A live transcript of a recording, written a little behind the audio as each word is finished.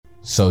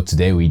So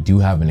today we do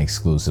have an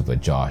exclusive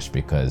with Josh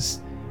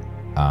because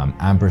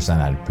Ampersand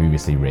had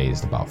previously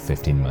raised about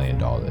 $15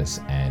 million,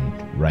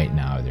 and right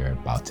now they're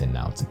about to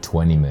announce a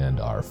 $20 million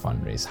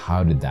fundraise.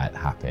 How did that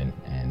happen,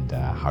 and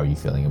how are you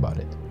feeling about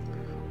it?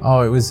 Oh,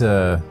 it was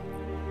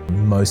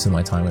most of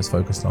my time has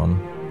been focused on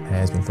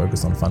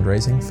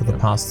fundraising for the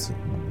past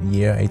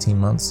year, 18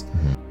 months.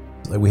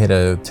 We had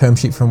a term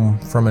sheet from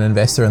an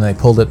investor, and they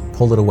pulled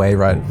it away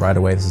right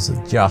away. This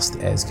is just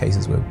as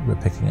cases we're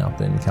picking up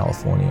in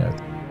California.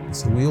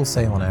 So we'll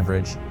say on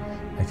average,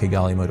 a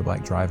Kigali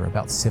motorbike driver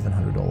about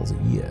 $700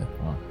 a year,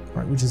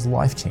 right, which is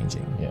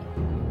life-changing. Yeah.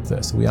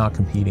 So we are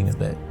competing a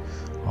bit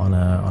on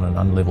an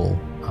unlevel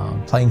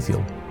playing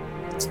field,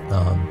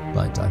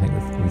 but I think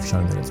we've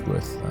shown that it's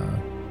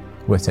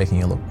worth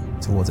taking a look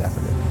towards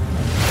Africa.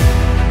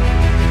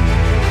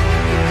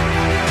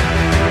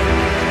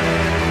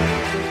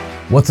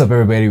 What's up,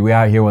 everybody? We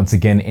are here once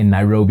again in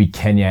Nairobi,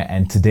 Kenya,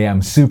 and today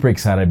I'm super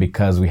excited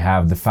because we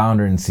have the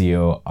founder and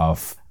CEO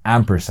of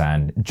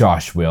Ampersand,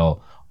 Josh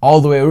Will,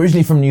 all the way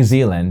originally from New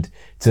Zealand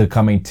to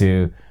coming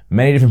to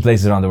many different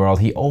places around the world.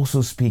 He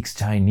also speaks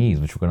Chinese,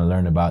 which we're going to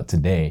learn about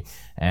today.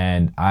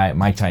 And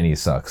my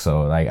Chinese sucks,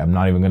 so I'm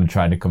not even going to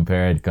try to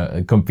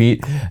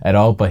compete at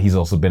all. But he's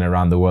also been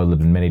around the world,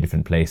 lived in many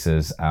different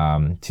places.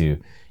 Starting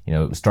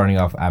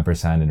off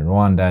Ampersand in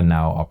Rwanda,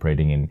 now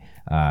operating in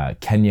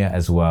Kenya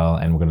as well.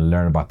 And we're going to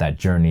learn about that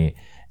journey,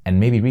 and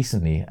maybe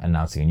recently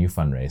announcing a new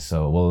fundraise.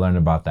 So we'll learn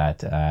about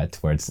that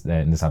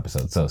in this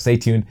episode. So stay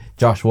tuned.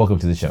 Josh, welcome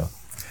to the show.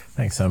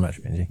 Thanks so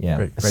much, Benji. Yeah,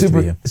 great to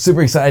be here.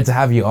 Super excited to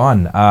have you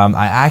on.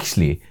 I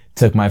actually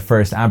took my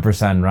first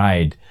Ampersand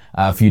ride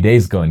a few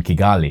days ago in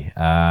Kigali.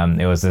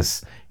 It was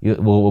this,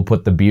 we'll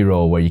put the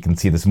B-roll where you can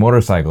see this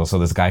motorcycle. So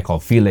this guy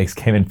called Felix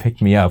came and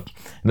picked me up.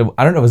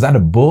 I don't know, was that a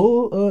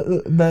bull?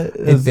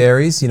 It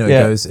varies, it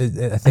goes,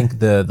 I think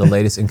the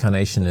latest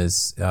incarnation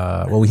is,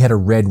 we had a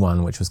red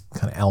one, which was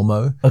kind of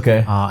Elmo.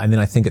 Okay. And then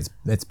I think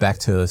it's back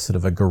to sort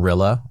of a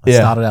gorilla. It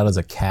started out as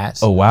a cat.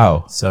 Oh,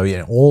 wow. So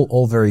yeah,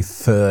 all very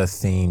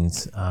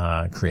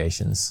fur-themed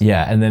creations.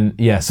 Yeah, and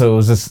then, so it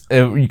was just,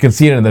 you can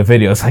see it in the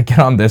videos. I get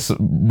on this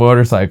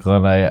motorcycle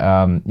and I,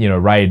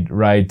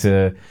 ride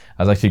to,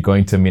 I was actually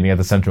going to a meeting at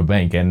the central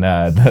bank, and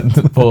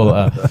the bull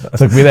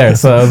took me there.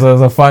 So it was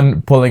a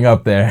fun pulling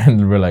up there,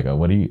 and we're like, oh,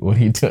 what are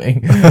you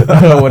doing?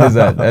 What is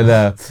that?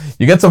 And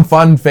you get some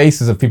fun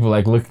faces of people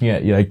looking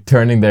at you,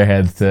 turning their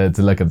heads to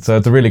look at. So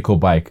it's a really cool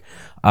bike.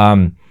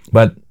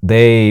 But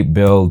they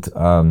build,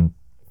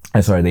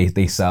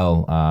 they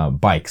sell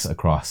bikes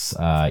across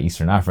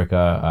Eastern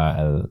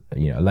Africa,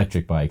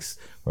 electric bikes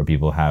where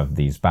people have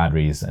these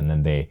batteries, and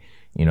then they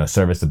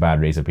service the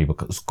batteries, and people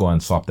go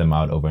and swap them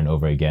out over and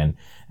over again.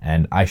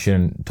 And I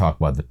shouldn't talk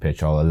about the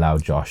pitch. I'll allow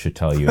Josh to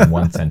tell you in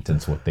one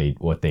sentence what they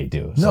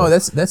do. So, no,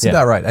 that's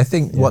about right. I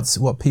think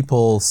what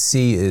people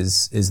see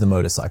is the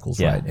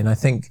motorcycles, right? And I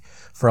think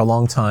for a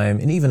long time,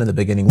 and even in the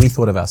beginning, we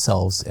thought of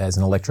ourselves as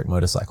an electric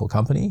motorcycle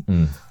company.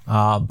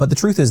 But the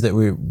truth is that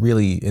we're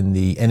really in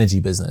the energy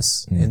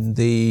business.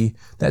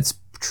 That's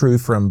true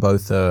from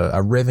both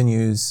a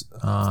revenues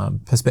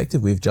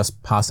perspective. We've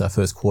just passed our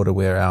first quarter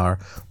where our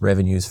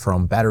revenues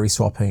from battery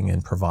swapping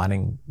and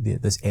providing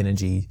this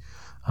energy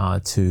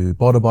to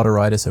bodaboda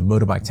riders, so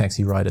motorbike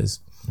taxi riders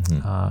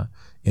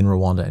in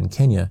Rwanda and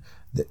Kenya.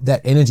 That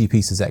energy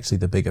piece is actually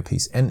the bigger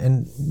piece.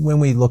 And when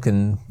we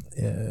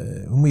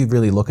when we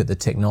really look at the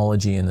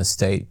technology and the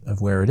state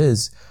of where it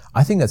is,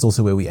 I think that's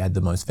also where we add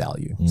the most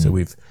value. So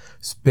we've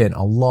spent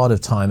a lot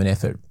of time and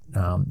effort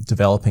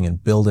developing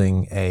and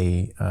building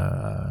a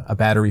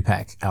battery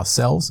pack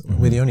ourselves.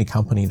 We're the only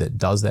company that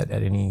does that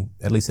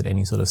at least at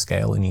any sort of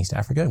scale in East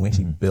Africa. We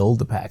actually build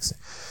the packs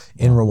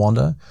in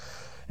Rwanda.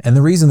 And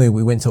the reason that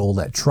we went to all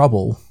that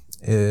trouble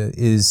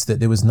is that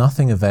there was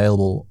nothing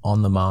available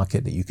on the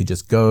market that you could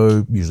just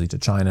go, usually to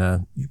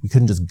China. We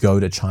couldn't just go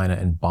to China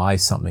and buy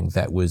something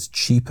that was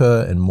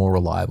cheaper and more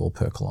reliable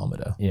per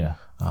kilometer. Yeah.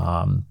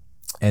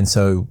 And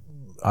so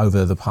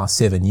over the past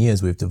 7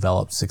 years, we've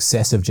developed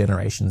successive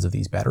generations of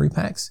these battery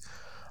packs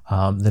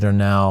that are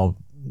now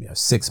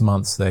 6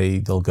 months.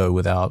 They'll go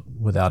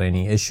without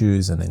any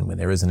issues, and then when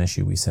there is an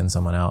issue, we send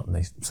someone out and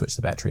they switch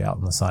the battery out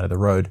on the side of the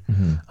road.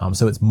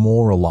 So it's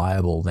more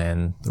reliable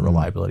than the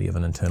reliability of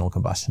an internal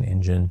combustion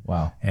engine.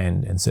 Wow.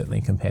 And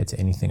certainly compared to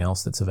anything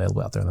else that's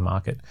available out there in the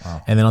market.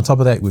 Wow. And then on top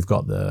of that, we've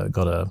got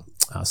a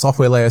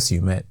software layer. So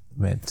you met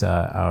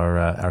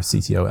our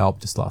CTO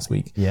Alp just last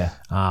week. Yeah.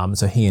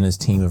 So he and his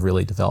team have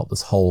really developed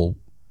this whole,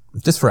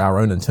 just for our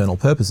own internal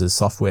purposes,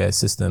 software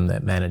system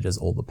that manages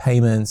all the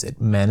payments. It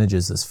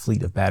manages this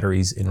fleet of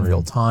batteries in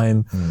real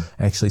time,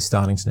 actually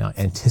starting to now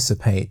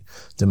anticipate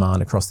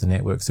demand across the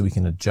network so we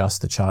can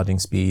adjust the charging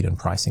speed and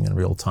pricing in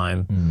real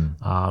time.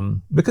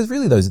 Because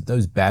really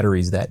those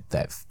batteries,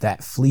 that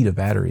fleet of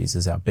batteries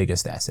is our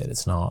biggest asset.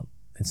 It's not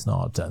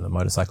the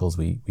motorcycles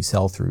we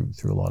sell through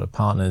a lot of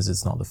partners.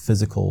 It's not the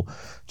physical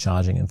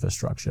charging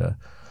infrastructure.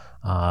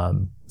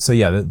 So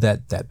yeah,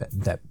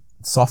 that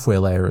software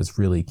layer is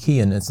really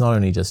key, and it's not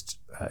only just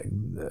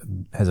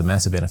has a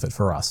massive benefit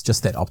for us,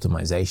 just that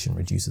optimization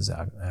reduces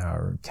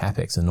our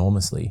capex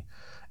enormously,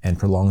 and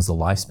prolongs the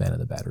lifespan of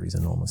the batteries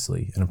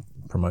enormously, and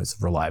promotes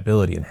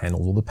reliability and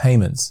handles all the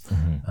payments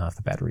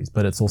for batteries.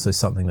 But it's also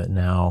something that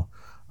now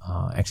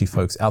actually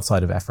folks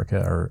outside of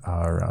Africa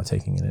are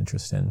taking an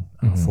interest in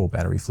for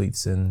battery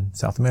fleets in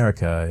South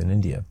America and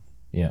India.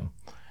 Yeah.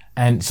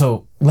 And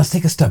so let's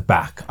take a step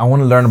back. I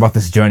want to learn about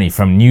this journey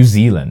from New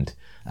Zealand.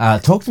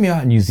 Talk to me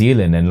about New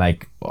Zealand and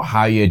like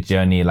how your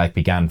journey like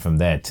began from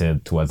there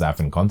towards the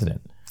African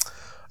continent.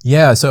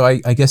 Yeah, so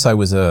I guess I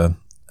was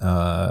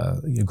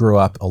grew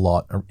up a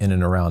lot in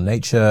and around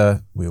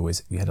nature. We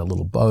had a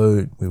little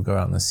boat. We would go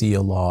out in the sea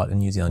a lot. In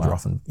New Zealand,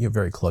 you're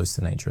very close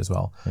to nature as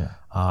well.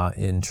 Yeah.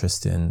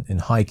 Interest in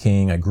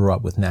hiking. I grew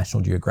up with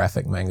National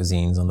Geographic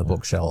magazines on the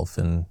bookshelf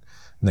and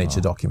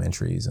nature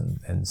documentaries,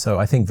 and so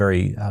I think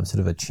very sort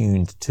of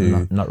attuned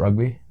to not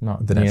rugby,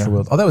 not the natural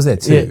world. Oh, that was there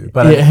too,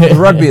 but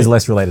rugby is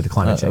less related to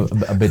climate change.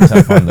 A bit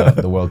tough on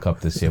the World Cup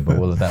this year, but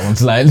we'll let that one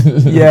slide.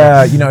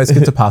 Yeah, it's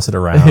good to pass it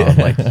around.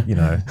 Like,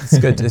 it's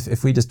good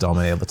if we just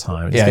dominate all the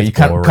time. You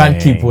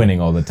can't keep winning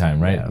all the time,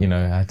 right? Yeah.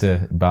 I have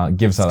to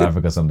give South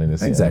Africa something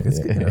this year. Exactly,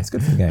 it's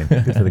good for the game.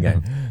 Good for the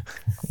game.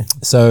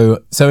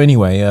 So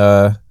anyway,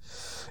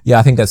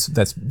 I think that's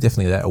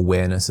definitely that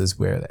awareness is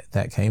where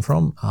that came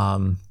from.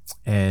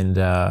 And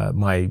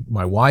my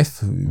wife,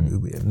 who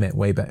we met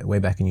way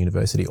back in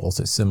university,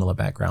 also similar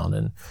background.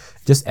 And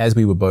just as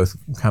we were both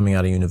coming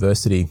out of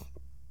university,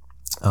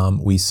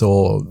 we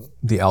saw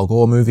the Al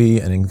Gore movie,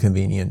 An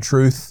Inconvenient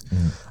Truth,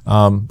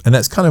 and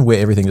that's kind of where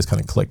everything just kind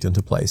of clicked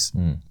into place.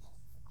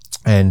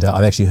 And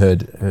I've actually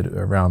heard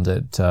around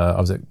it.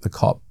 I was at the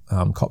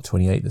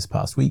COP28 this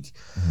past week,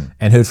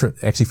 and heard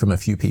from a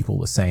few people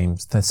the same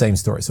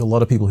story. So a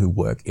lot of people who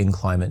work in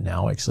climate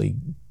now actually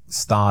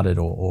started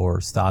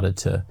or started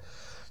to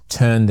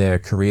turn their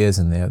careers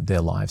and their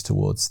lives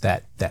towards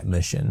that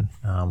mission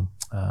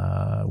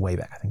way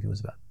back. I think it was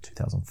about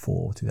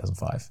 2004,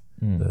 2005.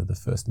 The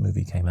first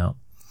movie came out.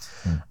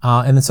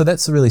 And then, so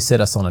that's really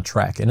set us on a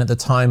track. And at the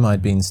time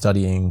I'd been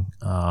studying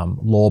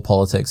law,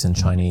 politics, and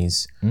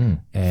Chinese.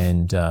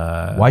 And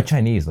why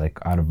Chinese, like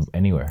out of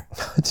anywhere?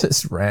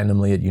 Just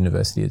randomly at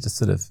university. It's just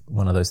sort of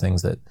one of those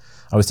things that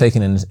I was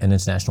taking an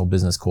international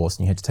business course,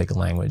 and you had to take a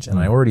language. And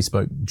I already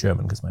spoke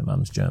German because my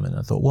mum's German. And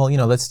I thought, well,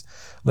 let's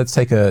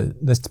pick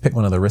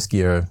one of the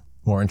riskier,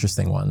 more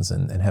interesting ones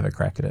and have a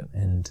crack at it.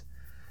 And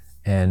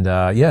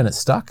it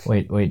stuck.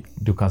 Wait,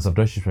 du kannst auf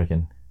Deutsch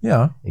sprechen?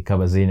 Ja. Ich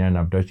habe 10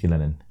 Jahre auf Deutsch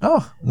gelernt.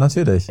 Oh,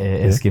 natürlich.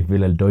 Es gibt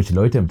viele deutsche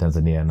Leute in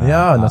Tansania.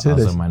 Ja,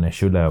 natürlich. Also meine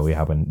Schüler, wir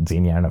haben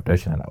 10 Jahre auf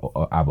Deutsch gelernt,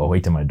 aber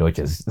heute mein Deutsch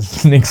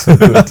ist nicht so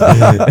gut.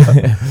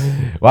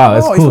 Wow,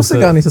 ist cool. Ich wusste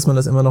gar nicht, dass man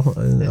das immer noch auf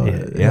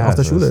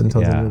der Schule in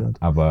Tansania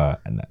lernt. Aber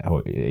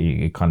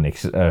ich kann nicht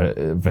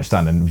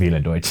verstanden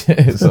viele Deutsch.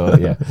 So,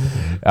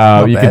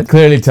 yeah. You can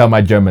clearly tell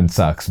my German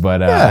sucks,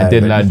 but I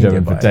did learn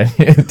German for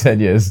 10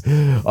 years.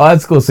 Oh,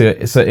 that's cool.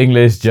 So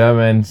English,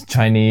 German,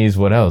 Chinese,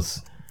 what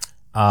else?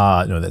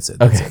 No, that's it.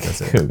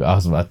 That's it. Cool. I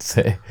was about to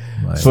say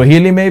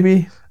Swahili,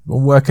 maybe.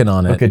 We're working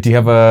on it. Okay. Do you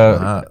have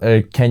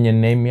a Kenyan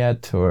name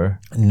yet, or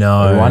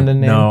no? A Rwandan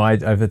name? No,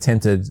 I've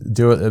attempted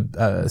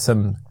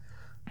some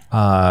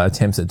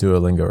attempts at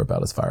Duolingo are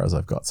about as far as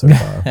I've got so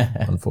far,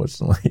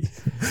 unfortunately.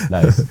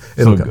 Nice.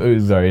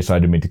 Sorry, I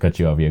didn't mean to cut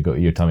you off.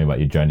 You tell me about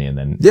your journey, and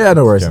then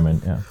no worries.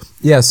 German.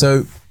 Yeah.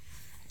 So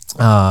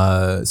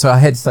I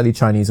had studied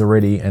Chinese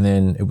already, and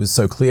then it was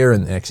so clear,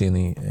 and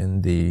actually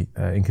in the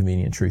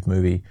Inconvenient Truth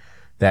movie,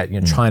 that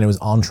China was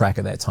on track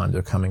at that time to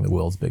becoming the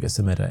world's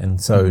biggest emitter. And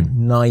so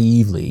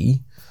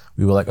naively,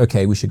 we were like,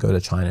 okay, we should go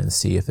to China and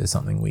see if there's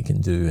something we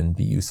can do and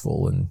be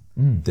useful. And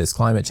this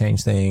climate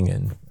change thing,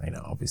 and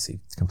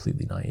obviously it's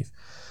completely naive.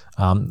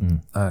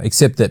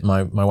 Except that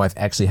my wife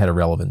actually had a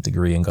relevant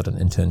degree and got an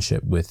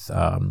internship with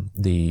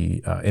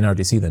the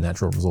NRDC, the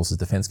Natural Resources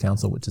Defense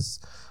Council, which is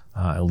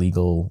a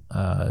legal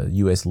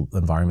U.S.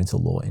 environmental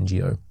law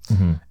NGO.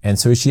 And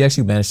so she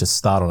actually managed to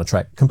start on a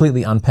track,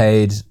 completely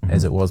unpaid,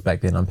 as it was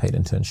back then. Unpaid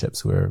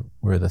internships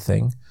were the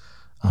thing.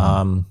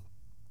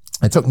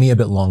 It took me a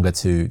bit longer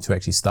to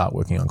actually start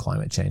working on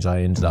climate change.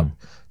 I ended up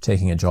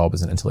taking a job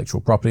as an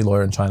intellectual property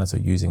lawyer in China, so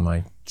using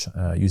my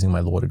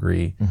law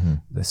degree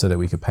so that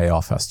we could pay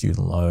off our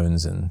student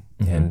loans and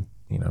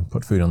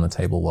put food on the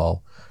table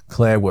while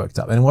Claire worked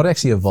up. And what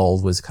actually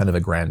evolved was kind of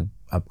a grand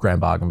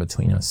bargain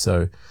between us.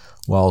 So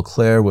while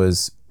Claire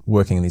was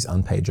working in these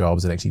unpaid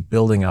jobs and actually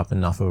building up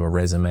enough of a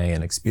resume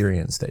and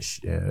experience that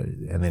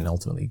and then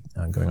ultimately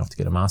going off to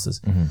get a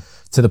master's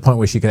to the point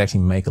where she could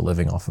actually make a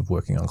living off of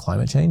working on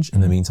climate change.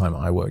 In the meantime,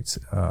 I worked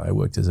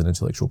as an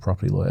intellectual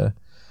property lawyer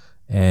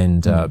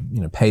and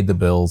paid the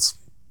bills,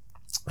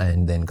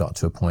 and then got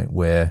to a point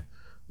where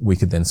we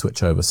could then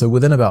switch over. So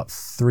within about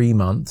 3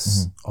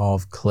 months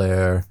of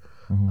Claire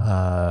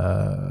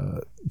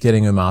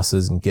getting her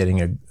master's and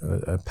getting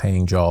a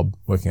paying job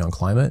working on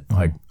climate,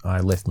 I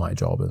left my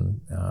job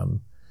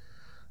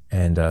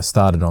and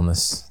started on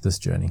this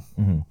journey.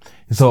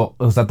 So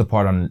was that the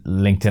part on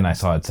LinkedIn I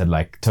saw it said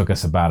like took a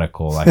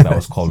sabbatical, like that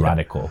was called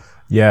Radical?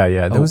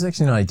 Yeah. There was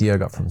actually an idea I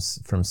got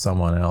from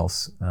someone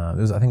else. I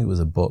think it was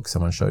a book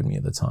someone showed me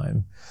at the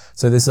time.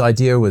 So this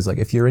idea was like,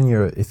 if you're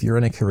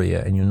in a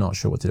career and you're not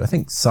sure what to do, I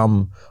think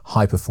some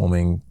high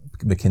performing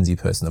McKinsey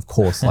person, of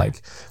course,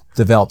 like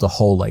developed a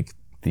whole like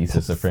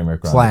thesis, a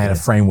framework, a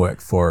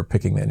framework for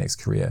picking their next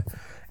career.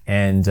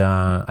 And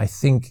I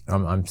think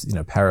I'm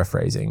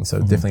paraphrasing. So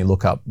definitely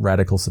look up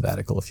Radical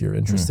Sabbatical if you're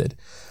interested.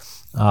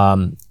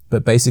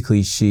 But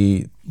basically,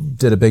 she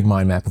did a big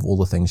mind map of all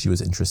the things she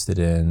was interested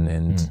in,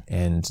 and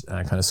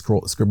kind of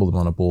scribbled them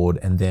on a board,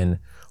 and then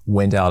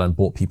went out and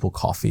bought people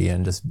coffee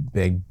and just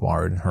begged,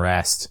 borrowed, and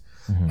harassed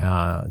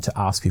to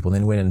ask people.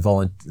 And then went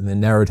and then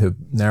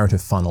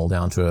narrative funnel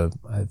down to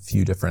a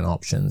few different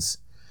options,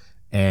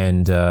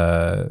 and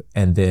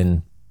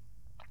then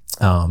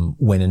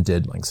went and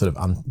did like sort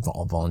of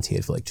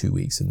volunteered for like 2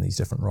 weeks in these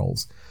different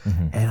roles.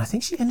 And I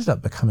think she ended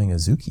up becoming a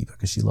zookeeper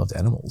because she loved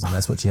animals, and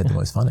that's what she had the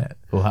most fun at.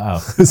 Wow.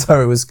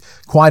 So it was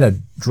quite a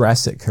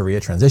drastic career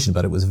transition,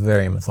 but it was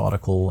very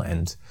methodical,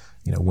 and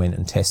went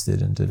and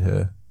tested and did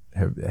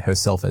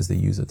herself as the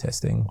user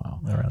testing. Wow.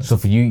 Around so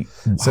it. for you,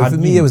 so for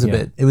me, it was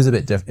a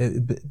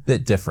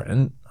bit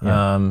different.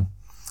 Yeah.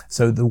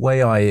 So the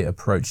way I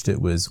approached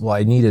it was,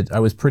 wanted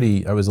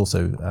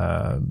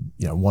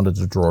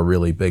to draw a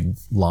really big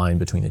line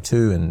between the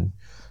two and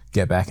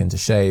get back into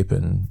shape,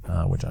 and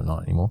which I'm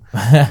not anymore.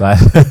 But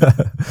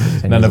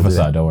none of us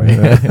are, don't worry.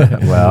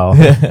 Well,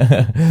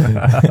 I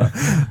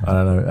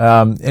don't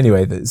know.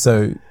 Anyway,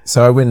 so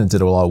I went and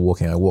did a lot of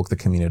walking. I walked the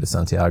Camino de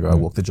Santiago. I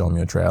walked the John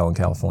Muir Trail in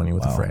California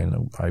with a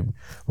friend. I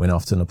went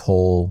off to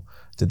Nepal,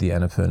 did the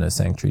Annapurna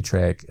Sanctuary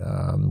Trek,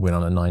 went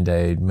on a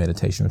 9-day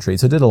meditation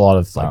retreat. So I did a lot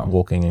of like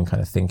walking and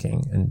kind of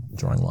thinking and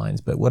drawing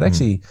lines. But what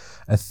actually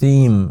a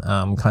theme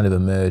kind of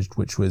emerged,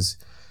 which was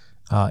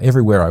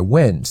everywhere I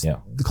went,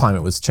 the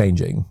climate was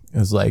changing. It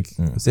was like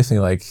it was definitely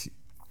like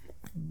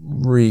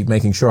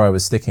making sure I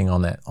was sticking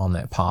on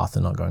that path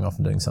and not going off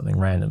and doing something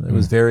random. It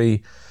was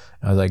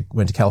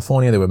went to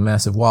California. There were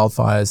massive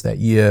wildfires that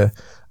year.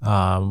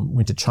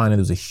 Went to China.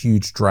 There was a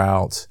huge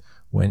drought.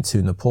 Went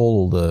to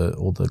Nepal,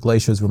 all the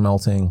glaciers were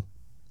melting.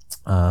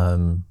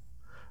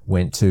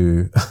 Went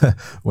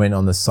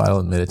on the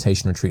silent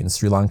meditation retreat in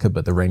Sri Lanka,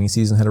 but the rainy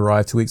season had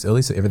arrived 2 weeks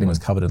early, so everything was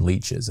covered in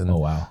leeches. And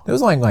it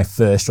was like my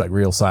first like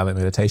real silent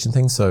meditation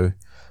thing. So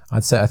I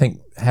think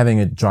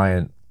having a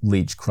giant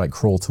leech like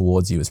crawl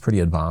towards you is pretty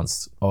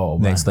advanced.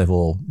 Next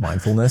level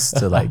mindfulness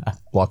to like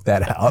block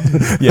that out.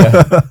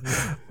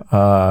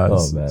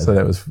 So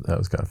that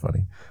was kind of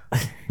funny.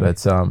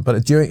 But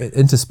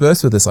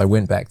interspersed with this, I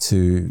went back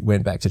to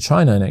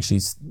China and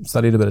actually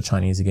studied a bit of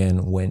Chinese again.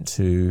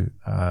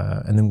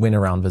 And then went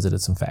around,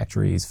 visited some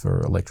factories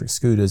for electric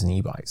scooters and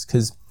e-bikes,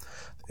 because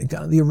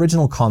the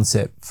original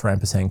concept for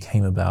Ampersand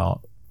came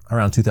about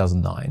around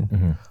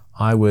 2009.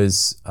 I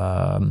was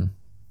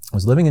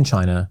living in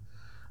China.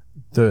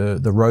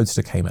 The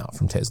Roadster came out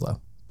from Tesla,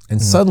 and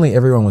suddenly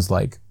everyone was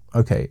like,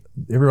 okay,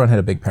 everyone had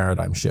a big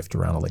paradigm shift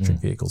around electric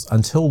vehicles.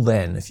 Until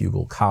then, if you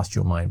will cast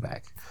your mind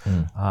back,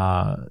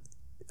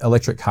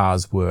 electric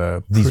cars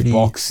were these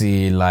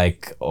boxy,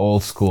 like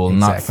old school,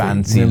 not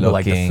fancy looking.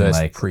 Like the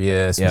first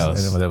Prius,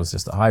 that was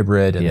just a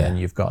hybrid, and then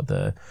you've got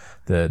the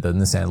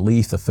Nissan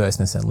Leaf, the first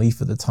Nissan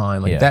Leaf at the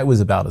time. That was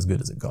about as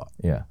good as it got.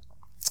 Yeah.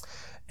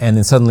 And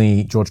then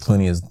suddenly George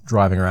Clooney is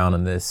driving around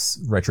in this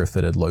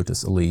retrofitted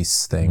Lotus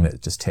Elise thing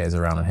that just tears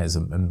around and has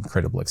an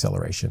incredible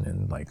acceleration,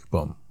 and like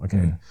boom,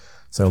 okay.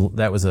 So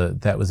that was a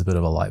bit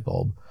of a light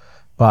bulb.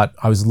 But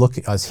I was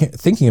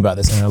thinking about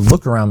this, and I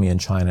look around me in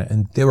China,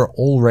 and there were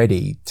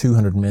already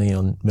 200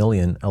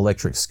 million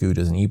electric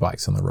scooters and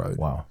e-bikes on the road.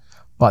 Wow.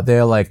 But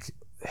they're like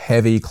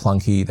heavy,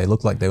 clunky. They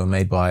look like they were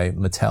made by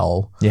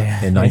Mattel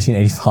in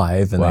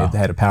 1985, and they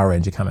had a Power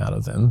Ranger come out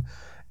of them.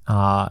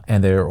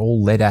 And they're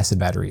all lead acid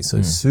batteries,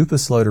 so super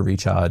slow to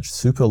recharge,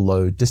 super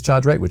low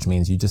discharge rate, which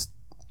means you just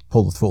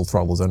pull the full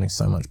throttle. There's only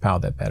so much power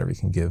that battery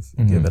can give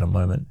at a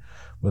moment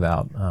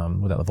without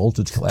the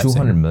voltage collapsing.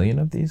 200 million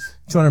of these?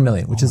 200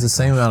 million, which is the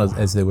same amount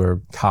as there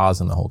were cars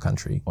in the whole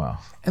country. Wow.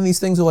 And these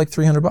things are like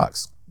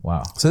 $300.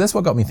 Wow. So that's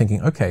what got me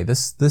thinking, okay, in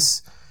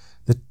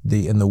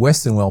the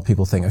Western world,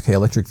 people think, okay,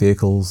 electric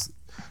vehicles,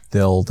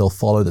 they'll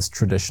follow this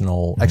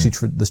traditional,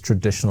 this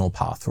traditional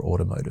path for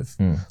automotive,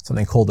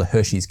 something called the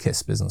Hershey's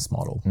Kiss business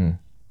model.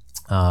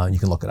 You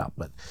can look it up,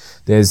 but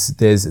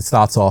it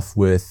starts off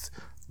with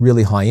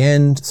really high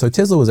end. So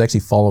Tesla was actually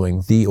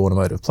following the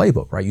automotive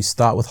playbook, right? You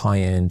start with high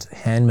end,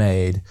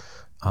 handmade,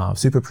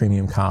 super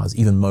premium cars,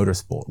 even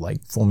motorsport,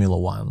 like Formula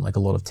One, like a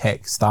lot of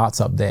tech starts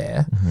up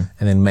there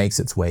and then makes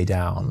its way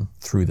down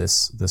through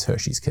this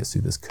Hershey's Kiss,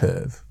 through this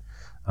curve.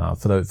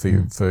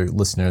 For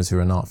listeners who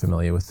are not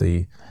familiar with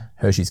the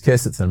Hershey's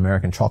Kiss, it's an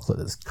American chocolate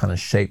that's kind of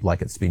shaped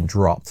like it's been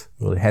dropped.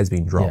 Well, it has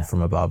been dropped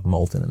from above,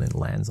 molten, and then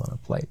lands on a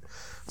plate.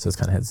 So it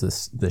kind of has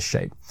this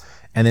shape.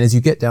 And then as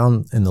you get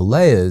down in the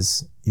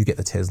layers, you get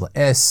the Tesla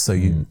S. So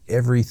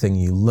everything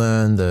you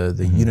learn,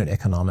 the unit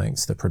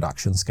economics, the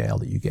production scale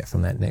that you get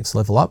from that next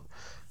level up,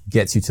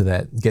 gets you to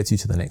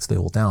the next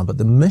level down. But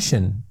the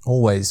mission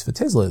always for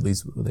Tesla, at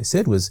least what they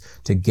said, was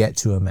to get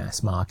to a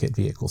mass market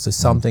vehicle. So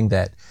something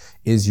that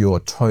is your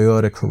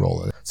Toyota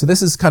Corolla. So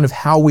this is kind of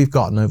how we've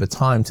gotten over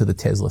time to the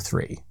Tesla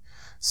 3.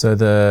 So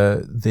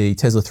the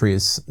Tesla 3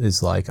 is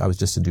like, I was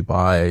just in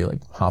Dubai,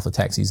 like half the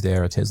taxis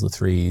there are Tesla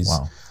 3s.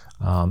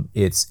 Wow.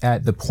 It's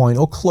at the point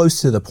or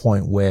close to the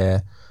point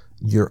where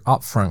your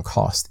upfront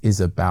cost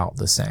is about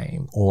the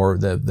same, or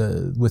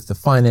the with the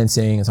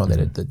financing and so on,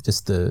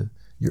 that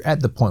you're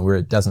at the point where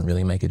it doesn't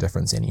really make a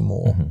difference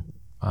anymore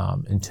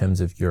in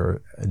terms of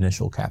your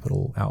initial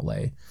capital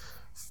outlay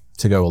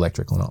to go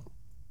electric or not.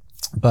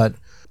 But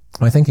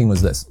my thinking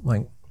was this,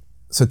 like,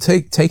 so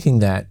taking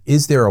that,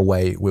 is there a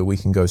way where we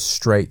can go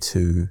straight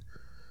to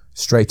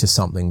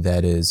something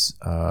that is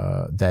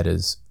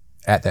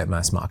at that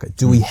mass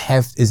market?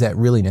 Is that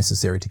really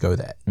necessary to go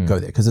there?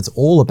 Because it's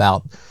all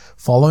about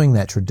following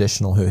that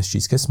traditional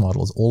Hershey's Kiss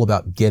model, is all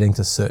about getting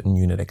to certain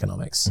unit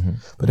economics.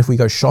 But if we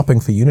go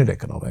shopping for unit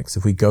economics,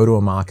 if we go to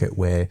a market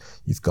where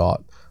you've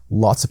got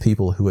lots of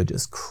people who are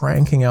just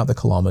cranking out the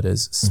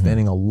kilometers,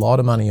 spending a lot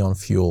of money on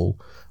fuel,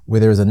 where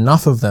there is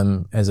enough of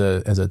them as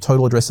a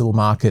total addressable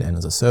market and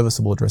as a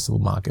serviceable addressable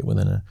market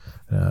within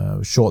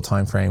a short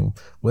time frame,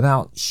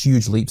 without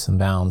huge leaps and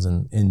bounds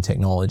in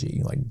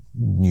technology, like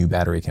new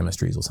battery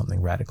chemistries or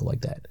something radical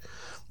like that,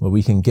 where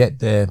we can get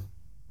there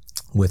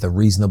with a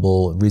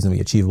reasonably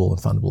achievable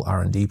and fundable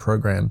R&D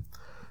program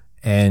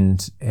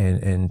and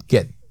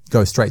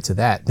go straight to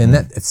that, then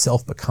that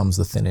itself becomes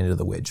the thin end of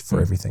the wedge for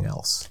everything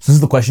else. So this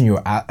is the question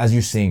as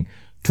you're seeing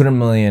 200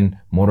 million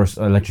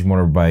electric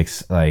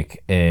motorbikes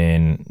like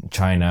in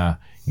China.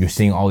 You're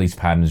seeing all these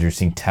patterns. You're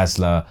seeing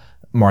Tesla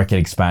market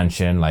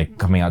expansion, like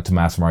coming out to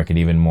mass market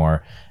even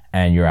more.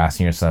 And you're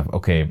asking yourself,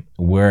 okay,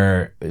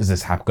 where is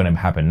this going to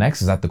happen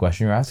next? Is that the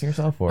question you're asking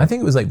yourself? Or? I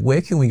think it was like,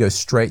 where can we go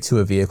straight to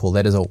a vehicle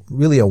that is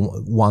really a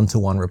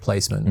one-to-one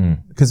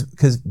replacement?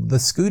 Because the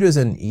scooters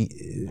and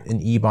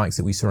e-bikes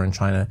that we saw in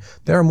China,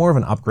 they're more of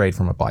an upgrade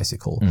from a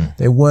bicycle.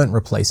 They weren't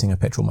replacing a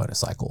petrol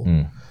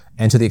motorcycle.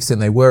 And to the extent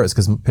they were, it's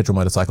because petrol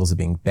motorcycles are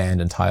being banned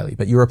entirely.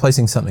 But you're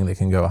replacing something that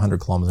can go 100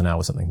 kilometers an hour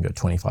with something that can go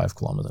 25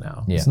 kilometers an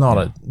hour. It's not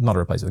a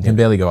replacement. It can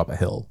barely go up a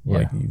hill.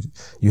 Like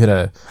you hit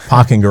a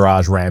parking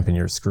garage ramp and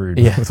you're screwed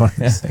with one of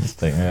these things.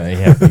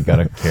 You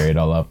gotta carry it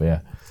all up.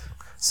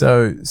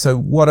 So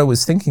what I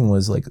was thinking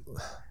was, like,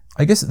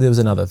 I guess there was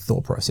another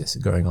thought process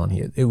going on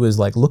here. It was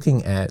like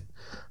looking at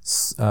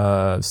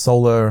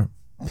solar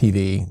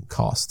PV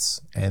costs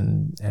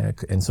and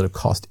sort of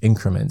cost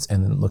increments,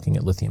 and then looking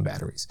at lithium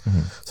batteries.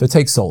 So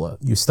take solar.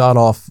 You start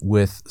off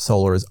with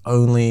solar as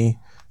only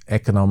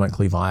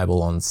economically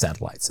viable on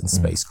satellites and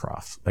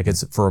spacecraft. Like,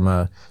 it's from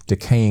a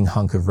decaying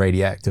hunk of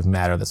radioactive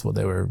matter. That's what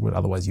they would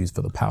otherwise use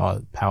for the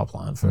power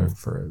plant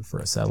for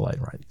a satellite,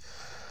 right?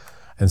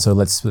 And so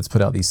let's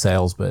put out these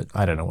sails, but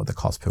I don't know what the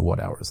cost per watt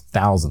hour is.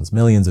 Thousands,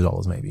 millions of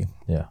dollars maybe.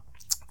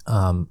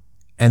 And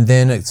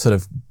then it sort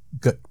of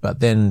but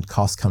then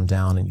costs come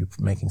down and you're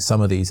making some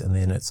of these, and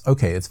then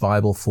it's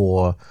viable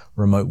for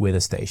remote weather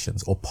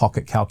stations or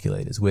pocket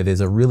calculators where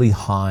there's a really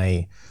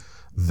high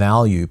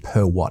value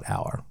per watt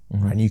hour.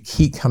 And you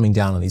keep coming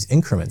down on these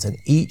increments, and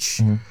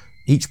each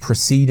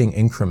preceding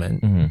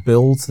increment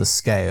builds the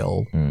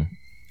scale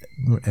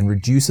and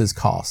reduces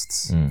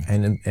costs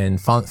and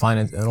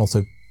finance, and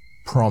also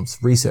prompts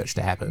research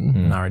to happen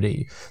in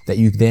R&D that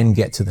you then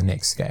get to the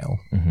next scale.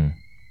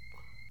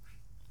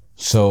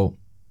 So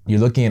you're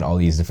looking at all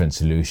these different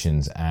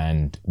solutions,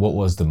 and what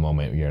was the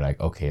moment where you're like,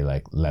 okay,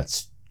 like,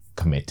 let's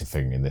commit to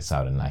figuring this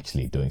out and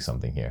actually doing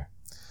something here?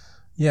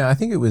 Yeah, I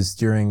think it was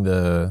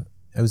I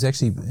was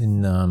actually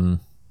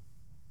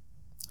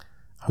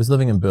I was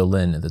living in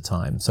Berlin at the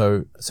time.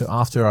 So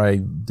after I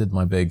did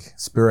my big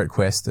spirit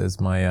quest, as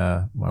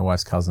my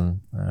wife's cousin,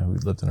 who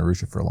lived in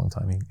Arusha for a long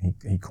time,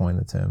 he coined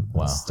the term.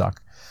 Wow.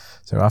 Stuck.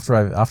 So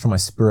after my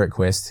spirit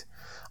quest,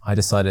 I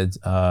decided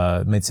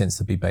it made sense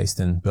to be based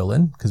in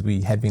Berlin, because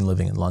we had been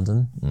living in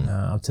London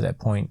up to that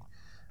point.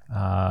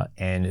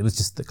 And it was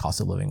just, the cost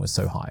of living was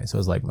so high. So I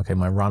was like, okay,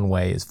 my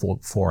runway is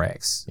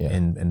 4x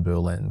in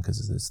Berlin,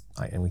 because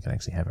and we can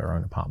actually have our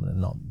own apartment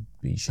and not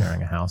be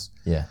sharing a house.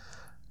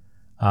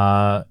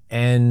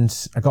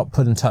 And I got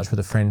put in touch with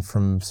a friend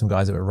from some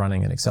guys that were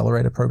running an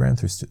accelerator program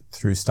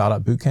through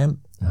Startup Bootcamp.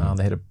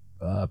 They had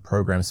a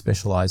program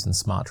specialized in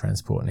smart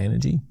transport and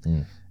energy.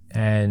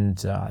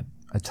 And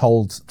I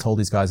told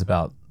these guys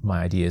about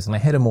my ideas, and I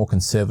had a more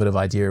conservative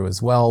idea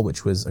as well,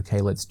 which was, okay,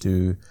 let's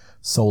do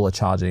solar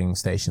charging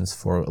stations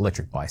for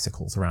electric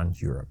bicycles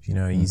around Europe.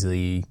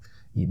 Easily,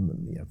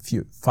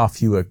 far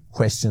fewer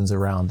questions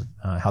around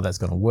how that's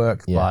going to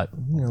work, but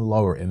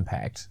lower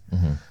impact.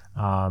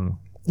 And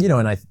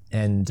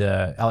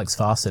Alex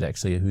Farset,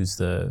 actually, who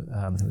was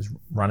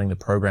running the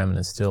program and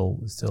is still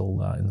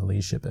in the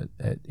leadership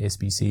at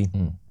SBC.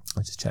 I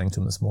was just chatting to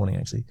him this morning,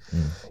 actually.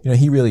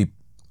 He really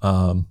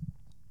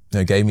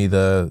gave me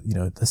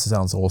this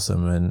sounds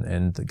awesome,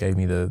 and gave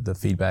me the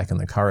feedback and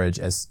the courage,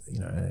 as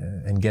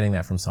and getting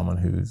that from someone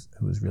who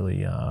was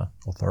really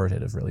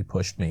authoritative really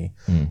pushed me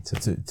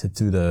to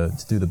do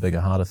the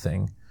bigger, harder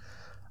thing.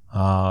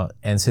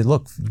 and said,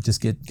 look,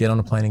 just get on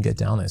a plane and get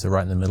down there. So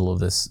right in the middle of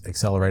this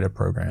accelerator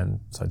program,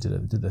 so I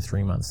did the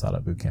 3-month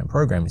startup bootcamp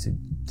program. He said,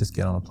 just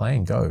get on a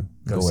plane, go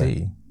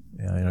see.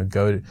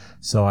 Go.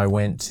 So I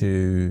came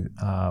to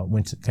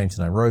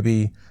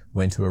Nairobi,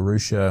 went to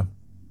Arusha,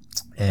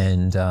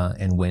 and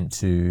went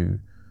to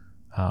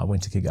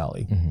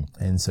Kigali.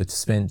 Mm-hmm. And so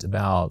spent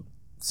about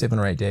 7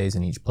 or 8 days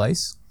in each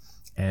place,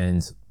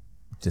 and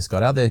just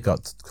got out there,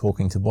 got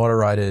talking to border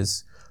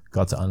riders,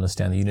 got to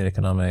understand the unit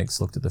economics,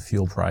 looked at the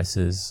fuel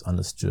prices,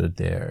 understood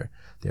their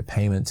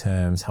payment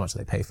terms, how much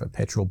they pay for a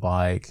petrol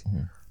bike,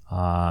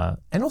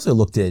 and also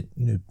looked at,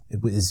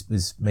 it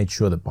was made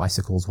sure that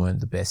bicycles weren't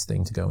the best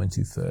thing to go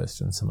into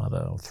first, and some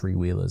other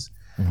 3-wheelers.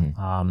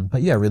 Mm-hmm.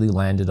 But yeah, really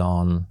landed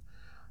on,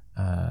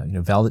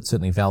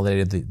 certainly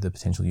validated the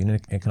potential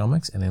unit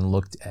economics, and then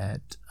looked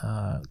at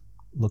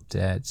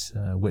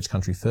which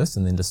country first,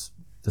 and then just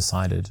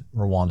decided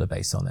Rwanda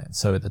based on that.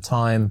 So at the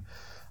time,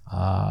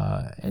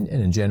 and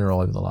in general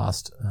over the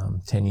last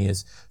 10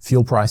 years,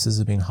 fuel prices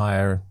have been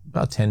higher,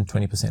 about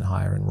 10-20%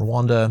 higher in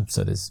Rwanda.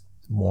 So there's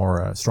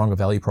more stronger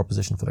value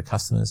proposition for the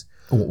customers.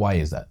 Why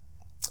is that?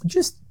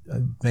 Just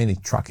mainly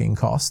trucking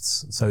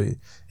costs. So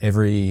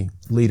every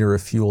liter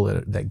of fuel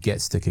that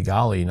gets to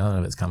Kigali, none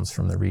of it comes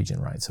from the region,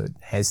 right? So it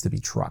has to be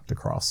trucked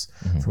across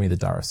from either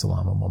Dar es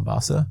Salaam or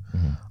Mombasa.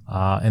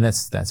 And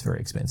that's very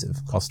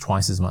expensive. Costs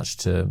twice as much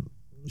to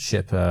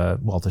ship a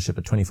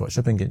 20-foot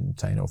shipping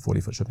container or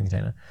 40-foot shipping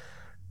container.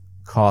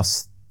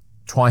 Costs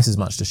twice as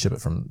much to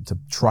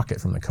truck it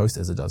from the coast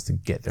as it does to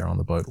get there on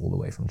the boat all the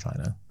way from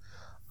China.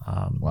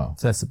 Wow.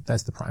 So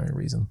that's the primary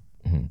reason.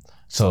 Mm-hmm.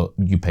 So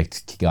you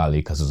picked Kigali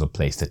because it was a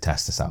place to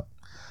test this out.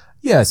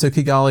 Yeah, so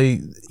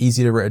Kigali,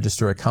 easy to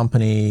register a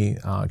company.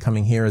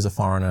 Coming here as a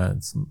foreigner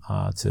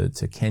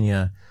to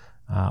Kenya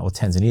or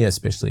Tanzania,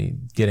 especially,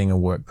 getting a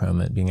work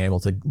permit, being able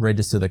to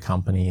register the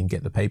company and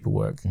get the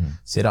paperwork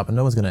set up, and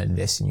no one's going to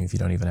invest in you if you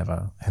don't even have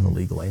a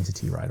legal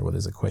entity, right? Or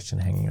there's a question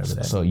hanging over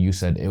that. So you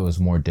said it was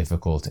more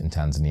difficult in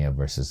Tanzania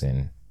versus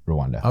in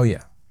Rwanda. Oh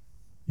yeah.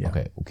 Yeah.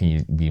 Okay, can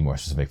you be more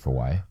specific for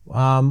why?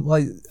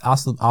 I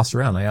asked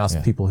around. I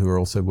asked people who are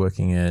also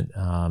working at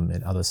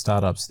other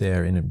startups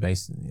there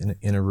based in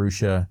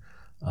Arusha,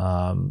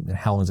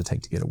 how long does it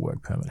take to get a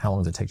work permit? How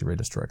long does it take to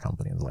register a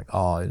company? And they're like,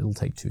 it'll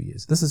take 2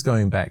 years. This is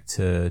going back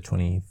to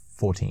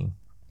 2014.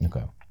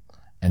 Okay,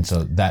 and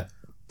so that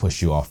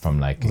pushed you off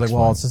from it's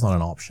just not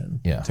an option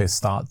to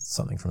start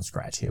something from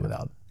scratch here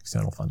without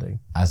external funding.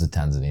 As a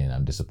Tanzanian,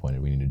 I'm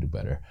disappointed. We need to do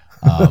better.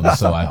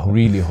 So I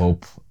really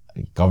hope,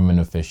 government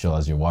official,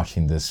 as you're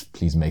watching this,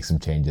 please make some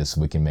changes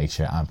so we can make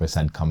sure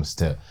Ampersand comes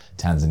to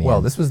Tanzania.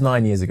 Well, this was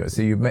 9 years ago,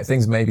 so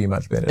things may be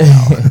much better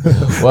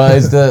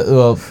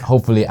now.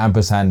 Hopefully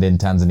Ampersand in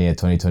Tanzania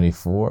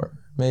 2024,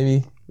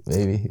 maybe.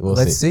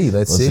 Let's see.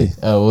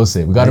 We'll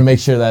see. We got to make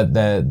sure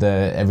that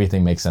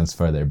everything makes sense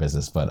for their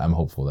business, but I'm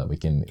hopeful that we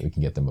can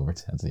get them over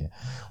to Tanzania.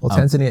 Well,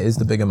 Tanzania is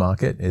the bigger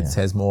market. It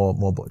has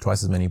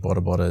twice as many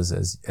bodabodas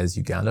as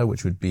Uganda,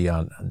 which would be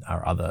our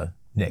other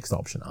next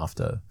option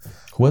after.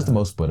 Who has the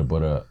most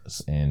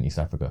bodabodas in East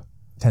Africa?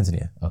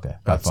 Tanzania. Okay.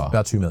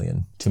 About 2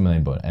 million. 2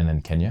 million boda. And then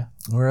Kenya?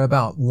 We're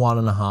about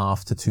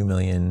 1.5 to 2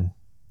 million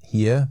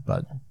here,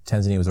 but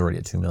Tanzania was already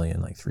at 2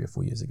 million like 3 or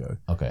 4 years ago.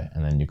 Okay.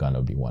 And then Uganda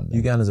would be 1.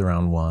 Then. Uganda's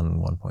around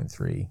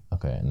 1.3.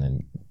 Okay. And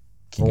then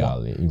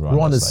Kigali,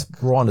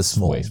 Rwanda's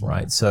small,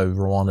 right? So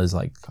Rwanda's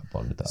like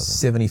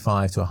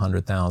 75 to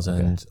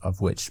 100,000,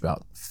 of which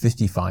about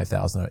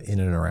 55,000 are in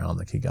and around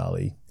the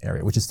Kigali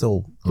area, which is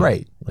still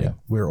great.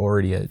 We're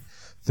already at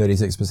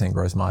 36%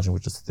 gross margin,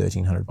 which is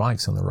 1,300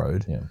 bikes on the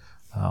road.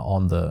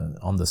 On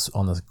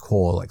the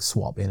core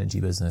swap energy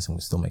business, and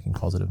we're still making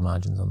positive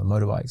margins on the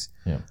motorbikes.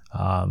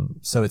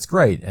 So it's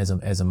great as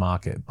a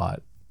market,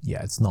 but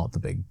it's not the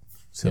big.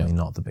 Certainly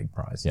not the big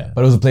prize. Yeah,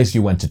 but it was a place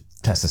you went to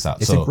test this out.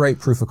 It's a great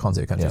proof of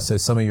concept country. So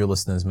some of your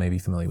listeners may be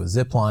familiar with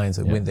zip lines.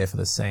 I went there for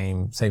the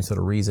same sort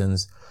of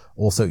reasons.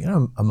 Also,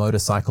 a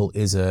motorcycle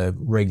is a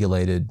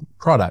regulated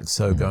product.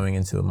 So going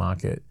into a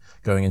market,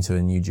 going into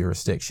a new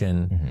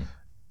jurisdiction,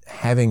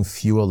 having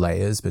fewer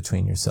layers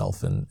between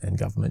yourself and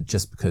government,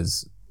 just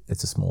because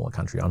it's a smaller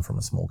country. I'm from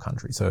a small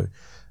country. So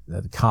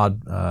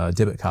the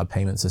debit card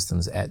payment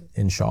systems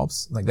in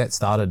shops,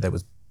 that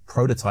was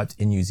prototyped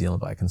in New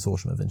Zealand by a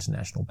consortium of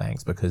international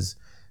banks, because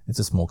it's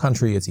a small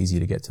country. It's easier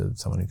to get to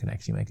someone who can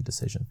actually make a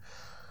decision.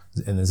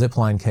 In the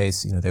Zipline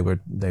case,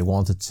 they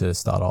wanted to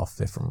start off.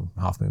 They're from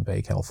Half Moon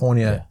Bay,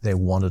 California. They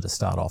wanted to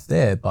start off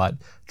there, but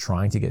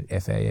trying to get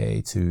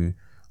FAA to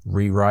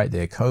rewrite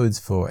their codes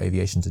for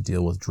aviation to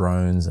deal with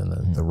drones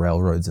and the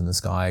railroads in the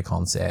sky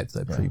concept,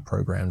 the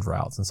pre-programmed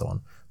routes and so on.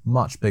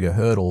 Much bigger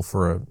hurdle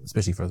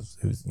especially for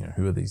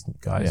who are these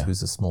guys?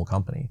 Who's a small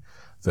company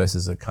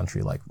versus a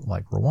country like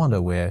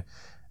Rwanda, where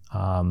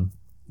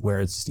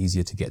it's just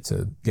easier to get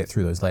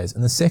through those layers.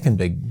 And the second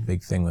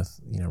big thing with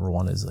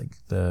Rwanda is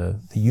the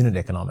unit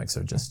economics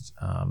are just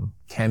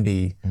can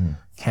be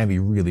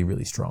really,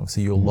 really strong.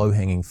 So you're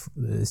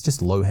it's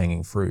just low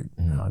hanging fruit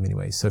in many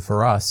ways. So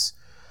for us,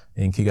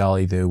 In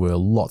Kigali, there were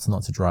lots and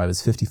lots of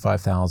drivers,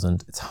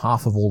 55,000. It's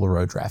half of all the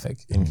road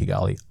traffic in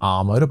Kigali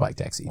are motorbike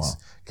taxis,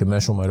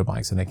 commercial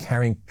motorbikes, and they're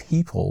carrying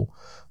people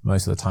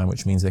most of the time,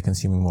 which means they're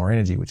consuming more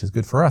energy, which is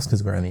good for us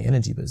because we're in the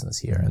energy business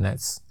here. And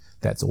that's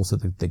also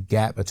the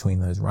gap between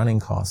those running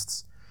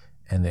costs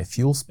and their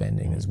fuel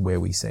spending is where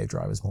we save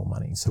drivers more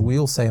money. So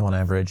we'll save on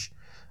average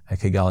a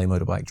Kigali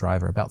motorbike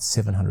driver about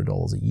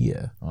 $700 a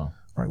year.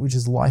 Right, which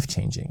is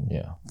life-changing.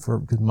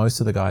 Because most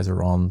of the guys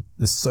are on,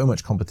 there's so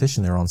much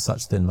competition, they're on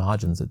such thin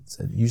margins, it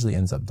usually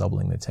ends up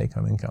doubling their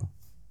take-home income.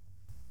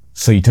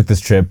 So you took this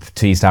trip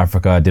to East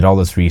Africa, did all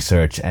this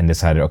research, and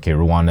decided, okay,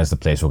 Rwanda is the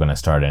place we're going to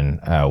start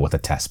in with a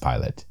test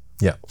pilot.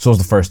 Yeah. So what was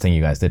the first thing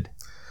you guys did?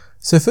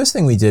 So first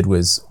thing we did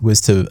was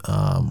to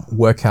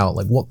work out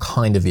like what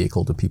kind of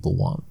vehicle do people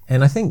want.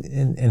 And I think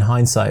in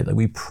hindsight, like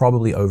we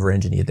probably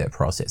over-engineered that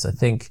process. I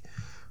think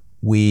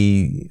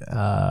we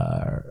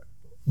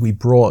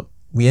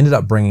ended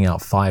up bringing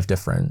out 5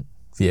 different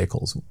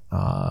vehicles.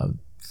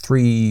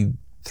 Three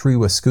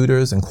were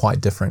scooters in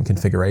quite different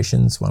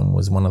configurations. One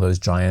was one of those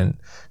giant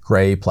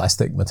gray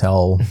plastic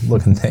Mattel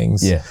looking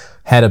things.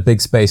 Had a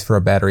big space for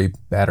a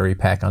battery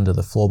pack under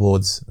the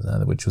floorboards,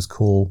 which was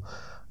cool.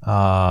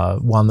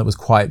 One that was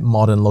quite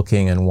modern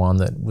looking and one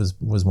that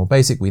was more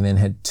basic. We then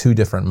had 2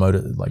 different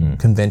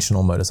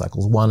conventional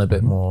motorcycles, one a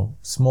bit more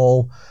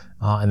small,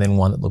 and then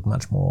one that looked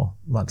much more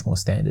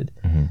standard.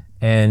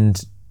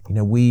 And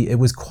it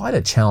was quite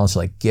a challenge to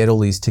like get all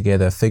these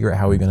together, figure out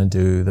how we're going to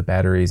do the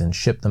batteries and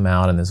ship them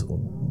out. And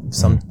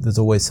there's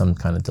always some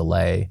kind of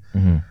delay.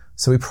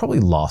 So we probably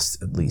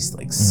lost at least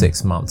like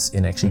 6 months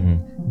in actually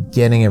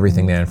getting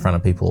everything there in front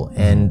of people.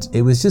 And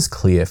it was just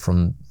clear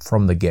from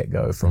the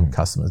get-go from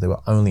customers, they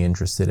were only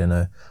interested in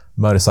a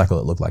motorcycle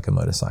that looked like a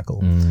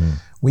motorcycle.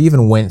 We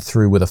even went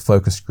through with a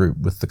focus group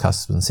with the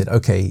customers and said,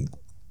 okay,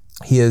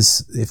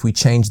 if we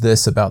change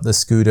this about this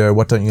scooter,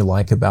 what don't you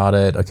like about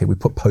it? Okay, we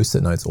put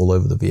post-it notes all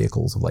over the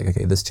vehicles of like,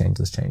 okay, this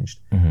changed.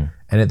 And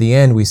at the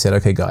end we said,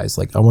 okay guys,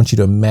 like I want you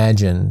to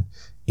imagine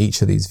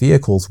each of these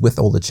vehicles with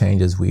all the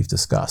changes we've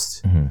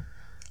discussed.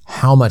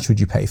 How much would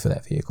you pay for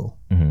that vehicle?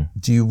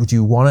 Would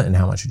you want it and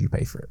how much would you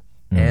pay for it?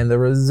 And the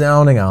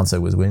resounding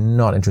answer was, we're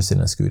not interested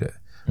in a scooter.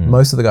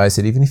 Most of the guys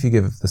said even if you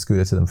give the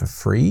scooter to them for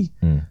free,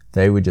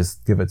 they would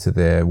just give it to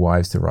their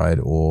wives to ride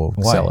or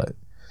sell it.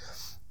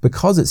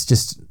 Because it's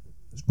just,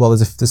 well,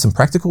 there's some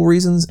practical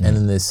reasons and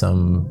then there's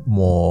some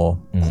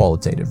more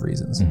qualitative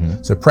reasons.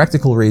 So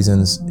practical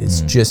reasons,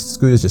 it's just,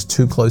 scooter's just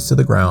too close to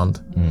the ground.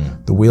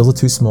 The wheels are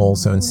too small.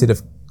 So instead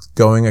of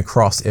going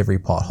across every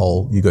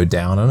pothole, you go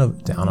down and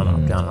up, down and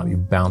up, down and up. You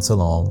bounce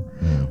along.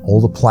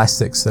 All the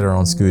plastics that are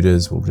on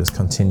scooters will just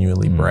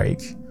continually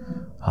break.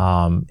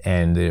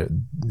 And they're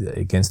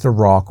against a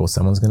rock or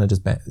someone's going to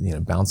just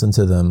bounce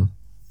into them.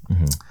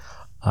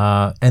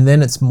 And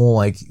then it's more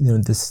like,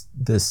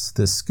 this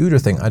scooter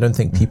thing. I don't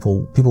think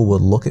people will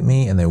look at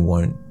me and they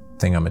won't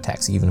think I'm a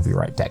taxi. Even if we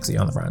write taxi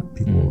on the front,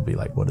 people will be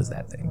like, what is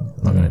that thing?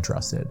 I'm not going to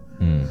trust it.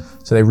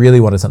 So they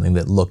really wanted something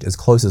that looked as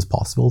close as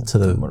possible to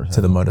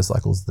the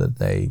motorcycles that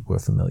they were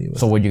familiar with.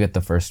 So where'd you get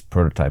the first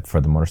prototype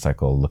for the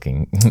motorcycle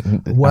looking?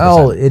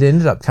 Well, it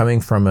ended up coming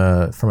from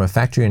a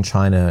factory in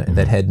China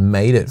that had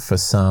made it for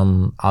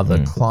some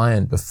other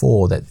client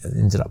before that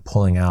ended up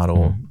pulling out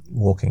or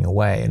walking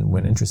away and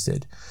weren't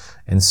interested.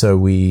 And so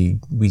we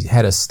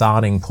had a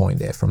starting point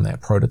there from that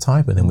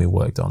prototype, and then we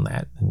worked on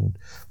that and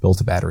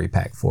built a battery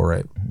pack for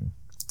it.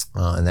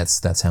 And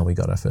that's how we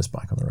got our first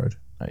bike on the road.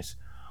 Nice.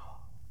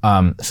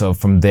 So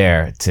from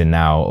there to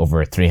now,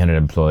 over 300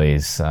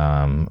 employees,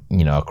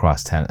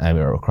 across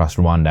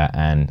Rwanda,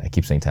 and I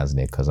keep saying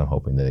Tanzania because I'm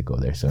hoping that they go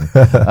there soon.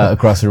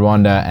 Across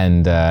Rwanda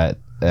and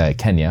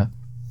Kenya.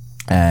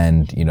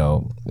 And,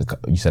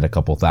 you said a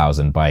couple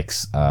thousand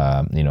bikes,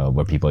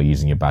 where people are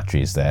using your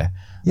batteries there.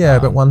 Yeah,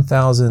 about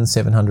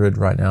 1,700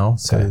 right now.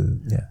 So,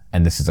 yeah.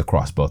 And this is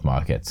across both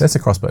markets? That's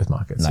across both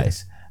markets.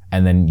 Nice. Yeah.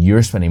 And then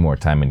you're spending more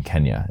time in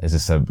Kenya. Is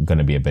this going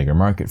to be a bigger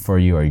market for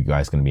you? Are you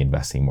guys going to be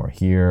investing more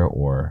here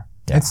or?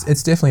 Yeah.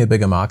 It's definitely a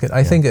bigger market.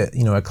 I think,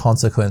 a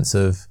consequence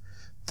of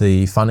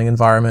the funding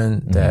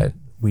environment that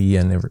we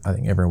and I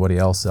think everybody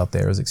else out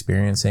there is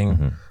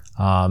experiencing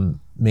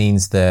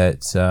means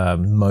that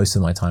most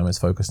of my time has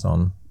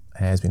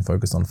been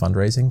focused on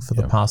fundraising for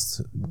the past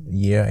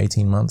year,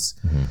 18 months.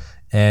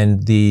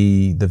 And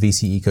the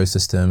VC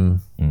ecosystem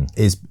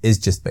is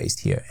just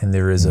based here. And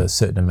there is a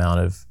certain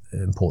amount of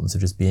importance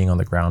of just being on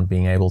the ground,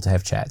 being able to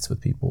have chats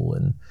with people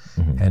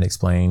and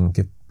explain,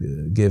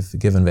 give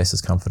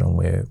investors comfort on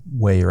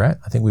where you're at.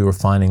 I think we were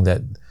finding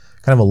that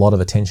kind of a lot of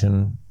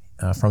attention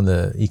from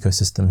the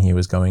ecosystem here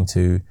was going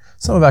to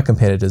some of our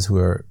competitors who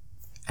are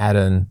at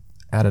an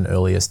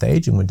earlier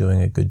stage and were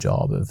doing a good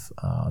job of,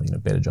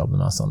 better job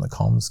than us on the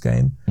comms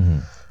game.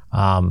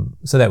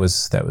 So that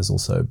was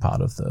also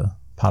part of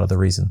the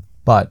reason.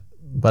 But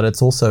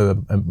it's also,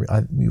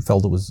 we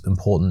felt it was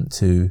important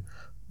to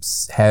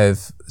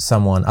have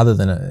someone other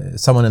than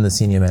someone in the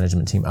senior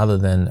management team, other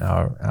than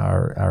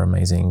our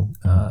amazing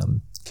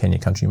Kenya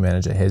country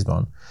manager,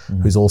 Hesbon,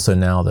 who's also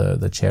now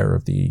the chair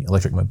of the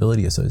Electric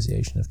Mobility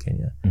Association of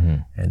Kenya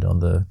and on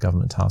the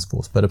government task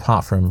force. But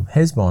apart from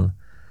Hesbon,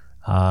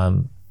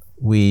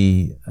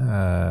 we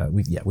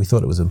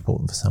thought it was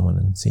important for someone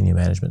in senior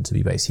management to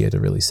be based here to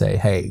really say,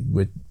 hey,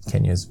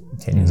 Kenya's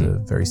a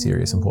very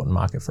serious, important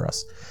market for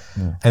us.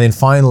 And then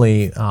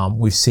finally,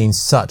 we've seen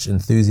such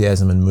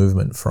enthusiasm and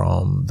movement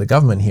from the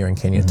government here in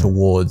Kenya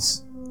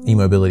towards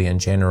e-mobility in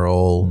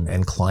general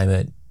and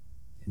climate,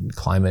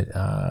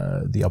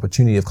 the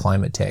opportunity of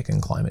climate tech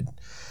and climate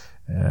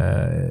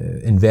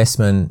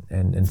investment,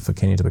 and for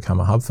Kenya to become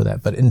a hub for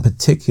that. But in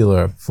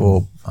particular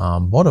for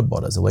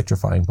bodabodas,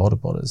 electrifying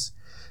bodabodas,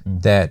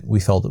 that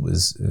we felt it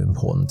was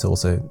important to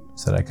also,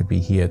 so that I could be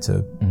here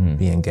to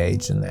be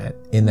engaged in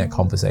that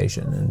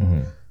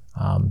conversation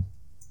and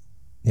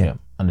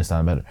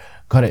understand better.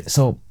 Got it.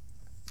 So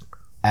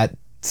at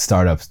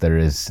startups, there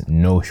is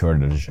no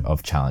shortage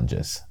of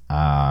challenges.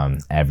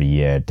 Every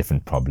year,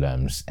 different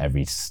problems,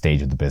 every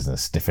stage of the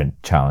business,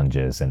 different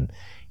challenges. And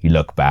you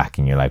look back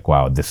and you're like,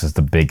 wow, this is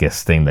the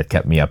biggest thing that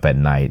kept me up at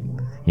night,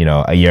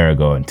 a year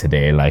ago. And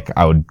today, like,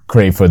 I would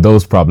crave for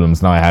those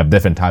problems. Now I have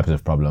different types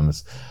of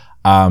problems.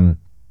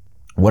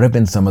 What have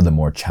been some of the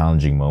more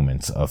challenging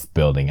moments of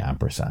building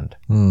Ampersand?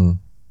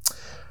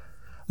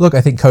 Look,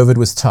 I think COVID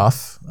was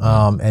tough,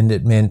 and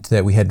it meant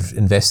that we had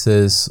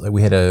investors. Like,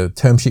 we had a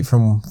term sheet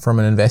from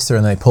an investor,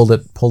 and they pulled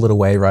it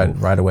away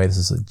right away. This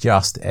is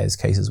just as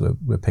cases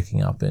we're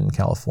picking up in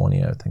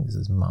California. I think this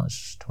is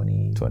March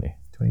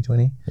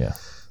 2020. Yeah.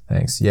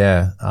 Thanks.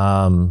 Yeah.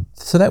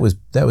 So that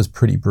was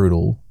pretty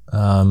brutal,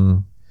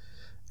 and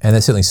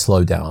that certainly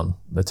slowed down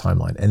the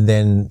timeline. And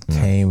then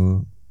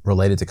came,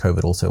 related to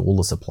COVID, also all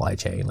the supply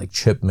chain, like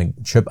chip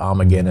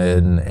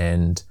Armageddon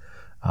and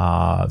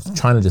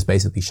China just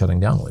basically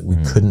shutting down. Like, we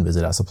couldn't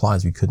visit our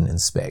suppliers, we couldn't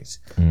inspect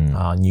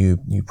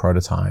new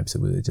prototypes.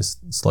 It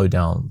just slowed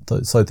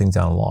things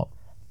down a lot.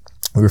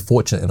 We were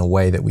fortunate in a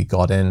way that we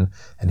got in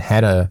and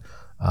had a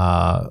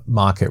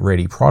market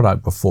ready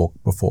product before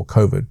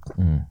COVID,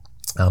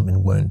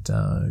 and weren't,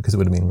 because it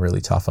would have been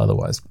really tough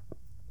otherwise,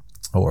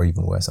 or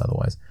even worse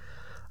otherwise.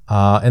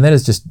 And that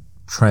has just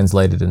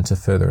translated into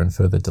further and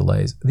further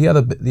delays. The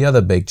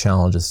other big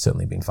challenge has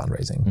certainly been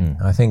fundraising.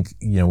 I think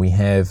we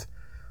have.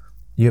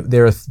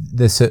 There's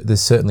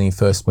certainly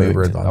first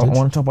mover advantage. I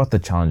want to talk about the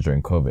challenge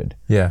during COVID.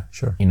 Yeah,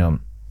 sure.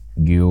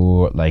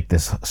 You like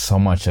this, so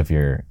much of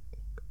your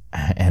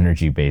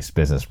energy-based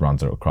business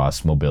runs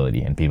across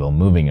mobility and people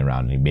moving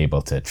around and be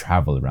able to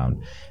travel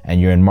around.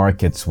 And you're in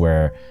markets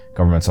where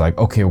governments are like,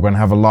 okay, we're going to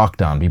have a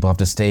lockdown. People have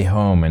to stay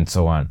home and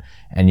so on.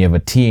 And you have a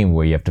team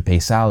where you have to pay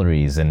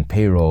salaries and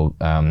payroll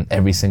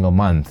every single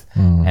month.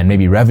 And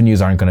maybe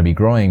revenues aren't going to be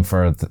growing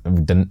for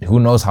who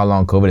knows how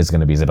long COVID is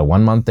going to be. Is it a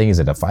 1 month thing? Is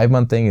it a 5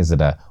 month thing? Is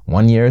it a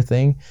 1 year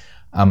thing?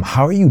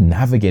 How are you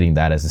navigating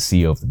that as the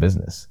CEO of the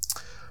business?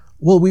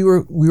 Well, we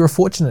were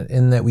fortunate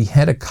in that we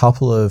had a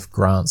couple of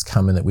grants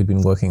come in that we'd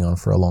been working on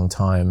for a long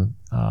time.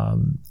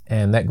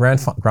 And that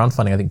grant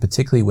funding, I think,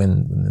 particularly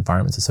when the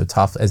environments are so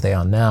tough as they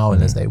are now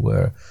and as they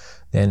were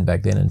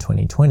back then in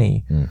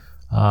 2020,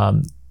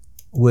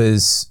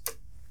 was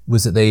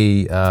that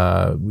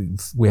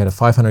we had a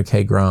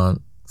 $500K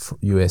grant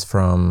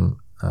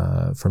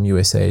from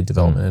USA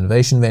Development and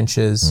Innovation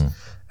Ventures.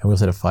 And we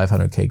also had a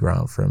 $500K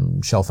grant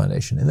from Shell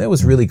Foundation. And that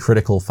was really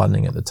critical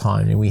funding at the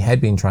time. And we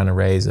had been trying to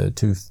raise a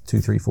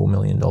 $4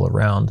 million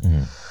round.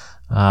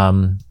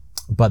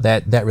 But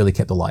that really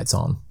kept the lights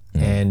on.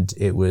 And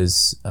it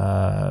was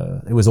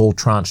all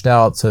tranched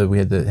out. So we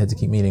had to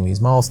keep meeting these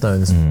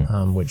milestones,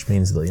 which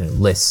means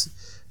that,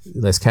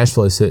 less cash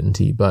flow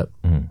certainty, but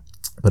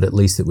at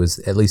least it was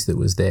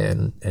there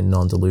and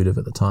non-dilutive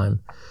at the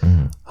time.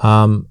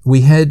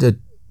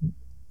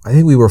 I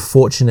think we were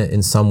fortunate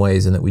in some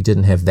ways in that we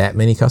didn't have that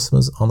many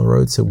customers on the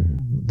road. So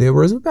there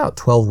was about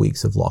 12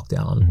 weeks of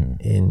lockdown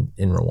in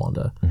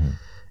Rwanda.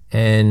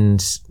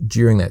 And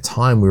during that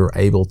time, we were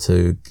able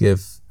to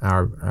give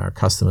our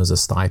customers a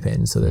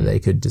stipend so that they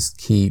could just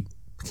keep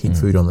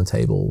food on the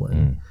table.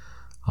 And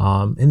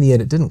in the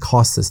end, it didn't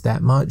cost us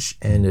that much,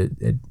 and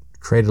it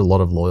created a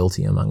lot of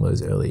loyalty among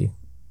those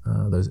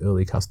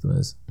early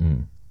customers.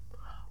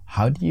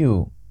 How do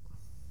you,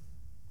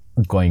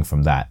 going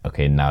from that,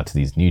 okay, now to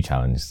these new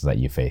challenges that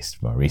you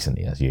faced more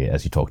recently, as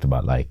you talked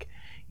about,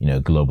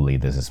 globally,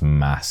 there's this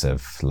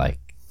massive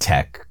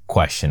tech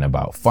question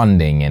about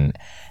funding, and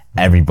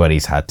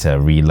everybody's had to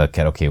relook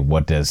at, okay,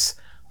 what does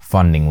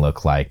funding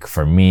look like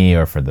for me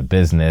or for the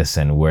business,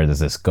 and where does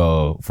this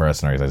go for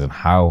us in our organization?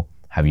 How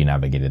have you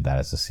navigated that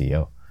as a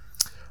CEO?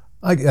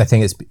 I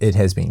think it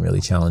has been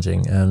really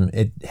challenging.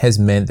 It has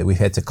meant that we've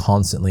had to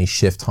constantly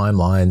shift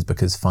timelines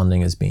because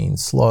funding has been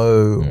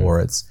slow,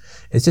 or it's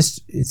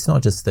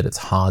not just that it's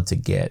hard to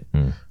get,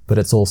 but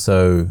it's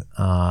also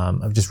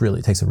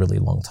it takes a really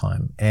long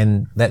time,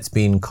 and that's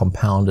been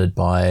compounded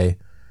by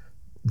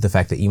the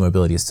fact that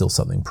e-mobility is still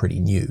something pretty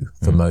new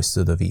for most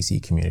of the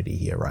VC community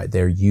here. Right,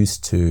 they're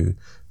used to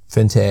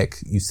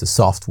fintech, used to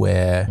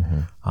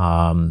software.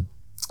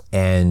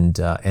 And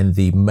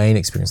the main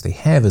experience they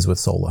have is with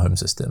solar home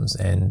systems,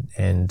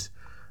 and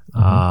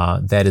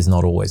That has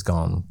not always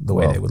gone the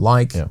way they would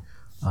like.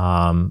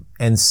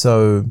 And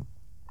so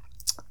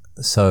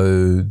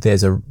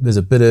there's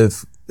a bit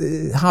of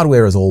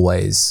hardware is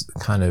always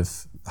kind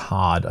of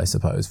hard, I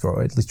suppose,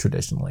 for at least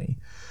traditionally.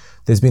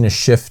 There's been a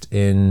shift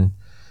in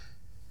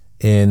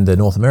the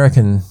North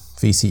American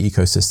VC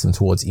ecosystem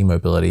towards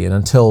e-mobility, and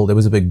until there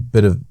was a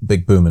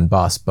big boom and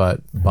bust,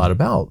 but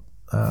about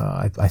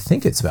I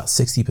think it's about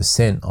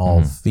 60%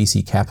 of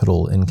VC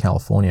capital in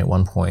California at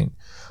one point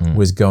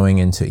was going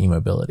into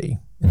e-mobility,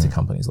 into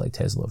companies like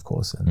Tesla, of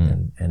course,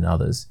 and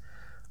others.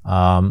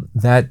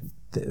 That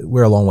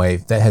we're a long way.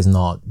 That has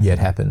not yet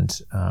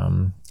happened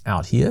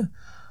out here.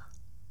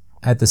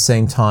 At the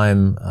same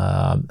time,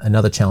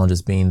 another challenge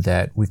has been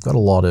that we've got a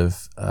lot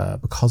of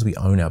because we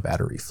own our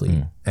battery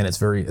fleet, and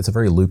it's a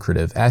very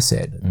lucrative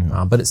asset,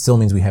 but it still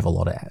means we have a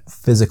lot of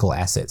physical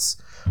assets,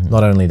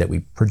 not only that we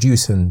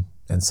produce and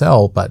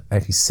sell, but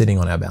actually sitting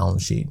on our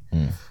balance sheet.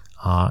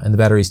 And the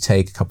batteries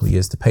take a couple of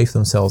years to pay for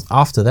themselves.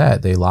 After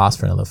that, they last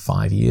for another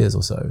 5 years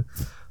or so.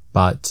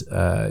 But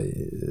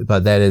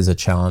that is a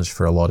challenge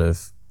for a lot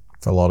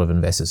of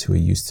investors who are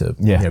used to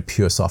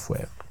pure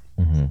software.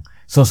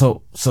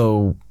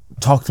 So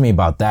talk to me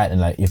about that.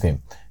 And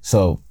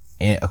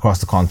across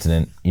the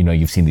continent,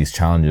 you've seen these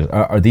challenges.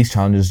 Are these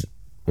challenges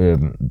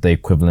the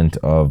equivalent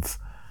of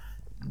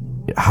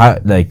how,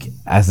 like,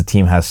 as the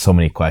team has so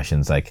many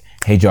questions, like,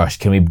 hey Josh,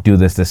 can we do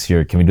this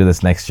year? Can we do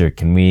this next year?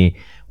 Can we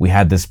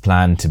had this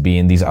plan to be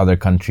in these other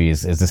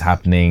countries. Is this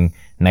happening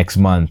next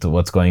month?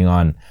 What's going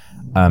on?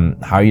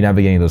 How are you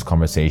navigating those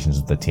conversations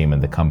with the team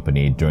and the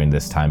company during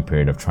this time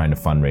period of trying to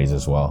fundraise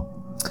as well?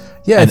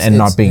 Yeah, and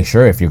not being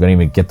sure if you're going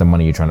to even get the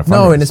money you're trying to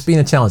fundraise. No, and it's been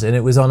a challenge. And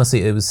it was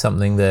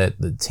something that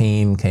the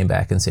team came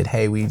back and said,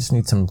 hey, we just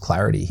need some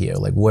clarity here.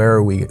 Like, where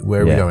are we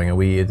going? Are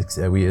we,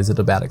 is it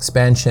about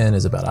expansion?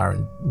 Is it about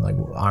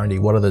R&D?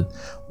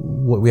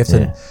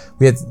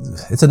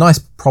 It's a nice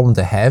problem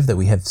to have that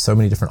we have so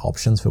many different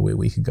options for where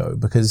we could go,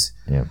 because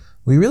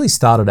we really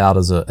started out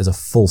as a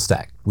full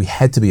stack. We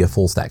had to be a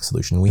full stack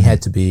solution. We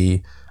had to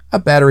be a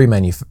battery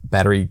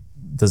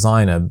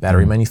designer,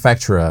 battery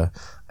manufacturer,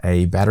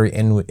 a battery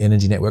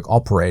energy network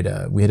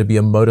operator. We had to be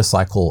a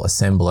motorcycle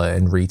assembler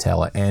and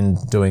retailer, and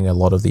doing a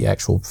lot of the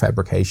actual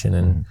fabrication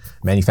and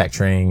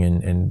manufacturing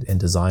and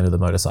design of the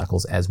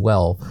motorcycles as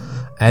well.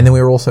 And then we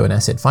were also an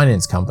asset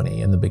finance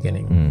company in the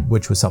beginning,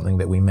 which was something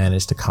that we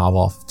managed to carve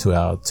off to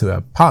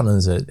our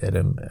partners at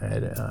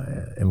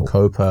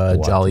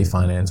Mcopa, Jolly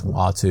Finance,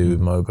 Watu,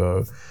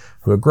 Mogo,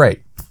 who are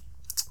great.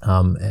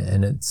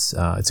 And it's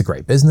a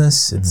great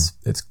business.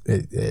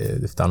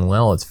 It's done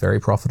well. It's very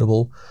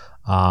profitable.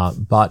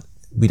 But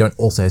we don't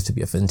also have to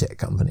be a fintech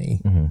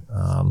company.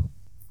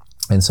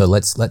 And so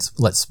let's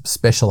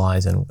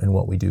specialize in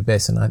what we do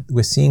best. And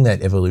we're seeing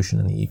that evolution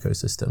in the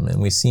ecosystem.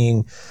 And we're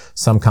seeing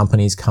some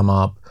companies come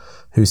up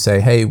who say,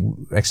 hey,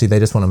 actually they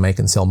just want to make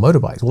and sell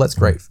motorbikes. Well, that's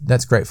great.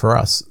 That's great for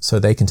us. So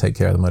they can take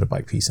care of the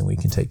motorbike piece and we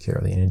can take care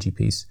of the energy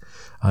piece.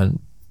 And,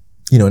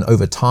 and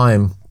over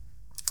time,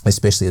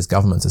 especially as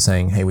governments are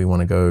saying, hey, we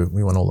want all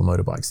the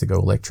motorbikes to go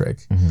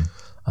electric.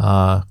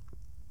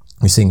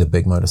 We're seeing the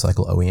big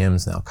motorcycle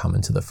OEMs now come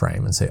into the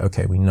frame and say,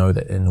 okay, we know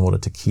that in order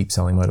to keep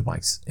selling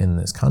motorbikes in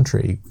this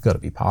country, we've got to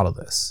be part of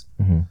this.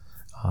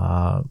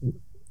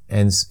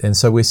 And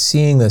so we're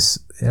seeing this,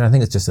 and I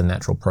think it's just a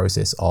natural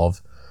process of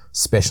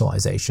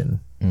specialization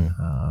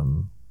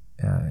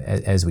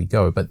as we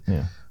go. But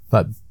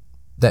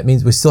that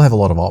means we still have a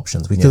lot of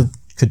options. We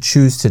could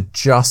choose to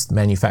just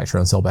manufacture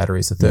and sell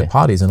batteries to third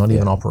parties and not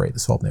even operate the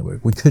swap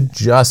network. We could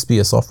just be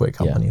a software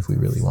company if we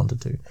really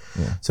wanted to.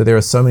 So there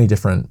are so many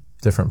different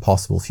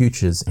possible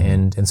futures,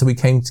 and so we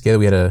came together.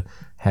 We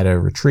had a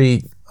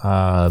retreat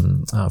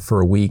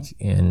for a week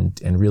and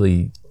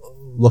really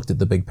looked at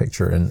the big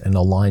picture and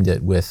aligned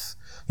it with,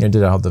 did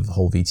the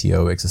whole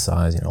VTO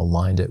exercise,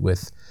 aligned it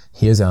with,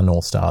 here's our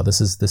North Star. This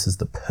is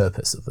the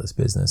purpose of this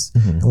business,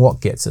 and what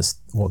gets us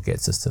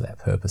to that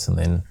purpose, and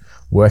then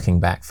working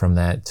back from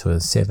that to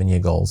 7-year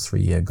goals,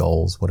 3-year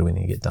goals. What do we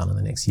need to get done in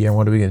the next year, and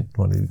what are we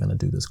going to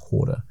do this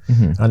quarter?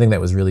 And I think that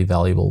was really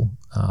valuable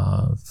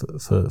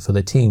for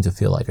the team to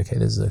feel like, okay,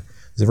 there's a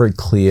very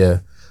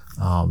clear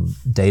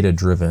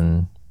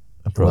data-driven,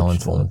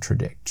 well-informed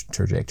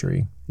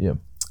trajectory.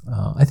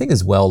 I think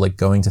as well, like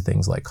going to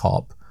things like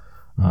COP,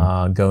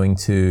 going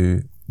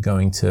to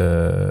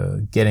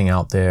getting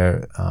out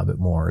there a bit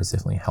more is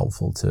definitely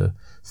helpful to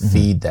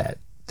feed that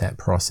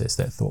process,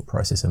 that thought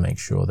process, and make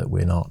sure that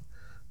we're not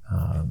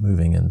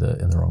moving in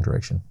the wrong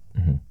direction.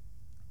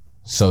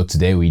 So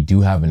today we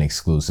do have an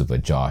exclusive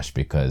with Josh,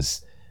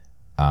 because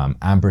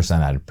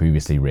Ampersand had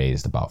previously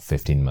raised about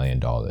 $15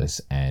 million,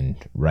 and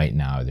right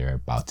now they're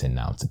about to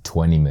announce a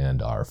 $20 million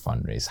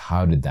fundraise.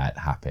 How did that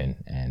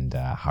happen, and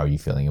how are you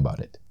feeling about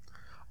it?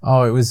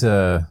 Oh, it was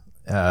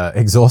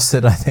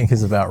exhausted, I think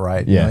is about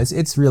right.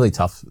 It's really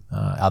tough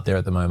out there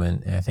at the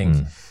moment. And I think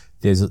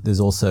there's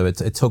also,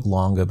 it took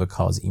longer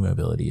because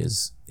e-mobility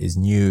is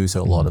new.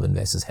 So a lot of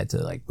investors had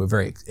to were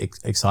very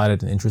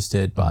excited and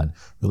interested, but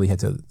really had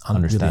to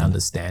really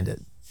understand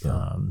it.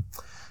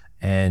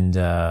 And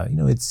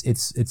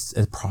it's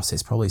a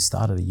process probably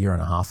started a year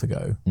and a half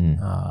ago.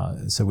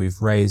 So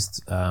we've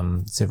raised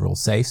several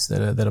safes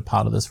that are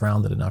part of this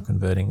round that are now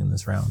converting in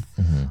this round,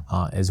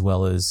 as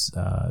well as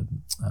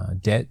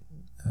debt.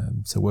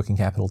 So working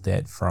capital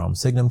debt from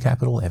Signum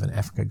Capital. They have an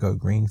Africa Go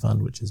Green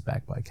fund, which is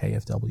backed by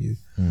KfW,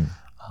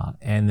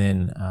 and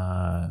then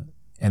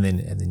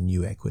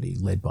new equity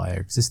led by our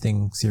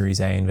existing Series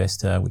A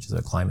investor, which is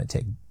a climate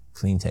tech,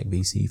 clean tech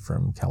VC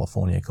from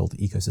California called the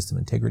Ecosystem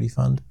Integrity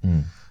Fund,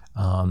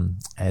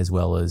 as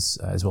well as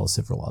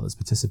several others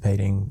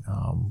participating.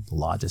 The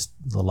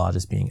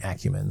largest being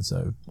Acumen.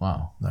 So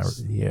wow,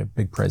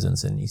 big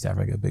presence in East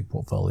Africa, big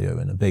portfolio,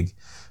 and a big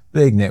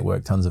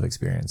network, tons of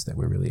experience that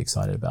we're really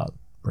excited about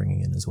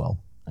bringing in as well.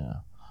 Yeah,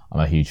 I'm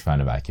a huge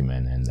fan of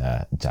Acumen and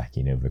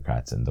Jackie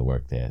Novakratz and the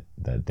work that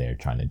they're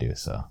trying to do.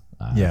 So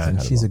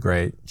and she's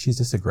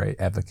just a great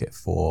advocate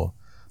for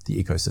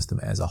the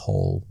ecosystem as a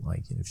whole.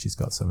 Like, she's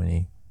got so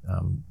many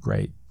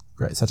great,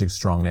 such a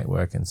strong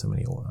network and so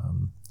many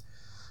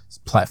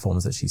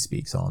platforms that she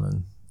speaks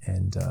on,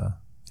 and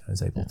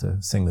is able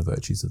to sing the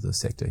virtues of the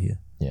sector here.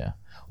 Yeah.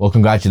 Well,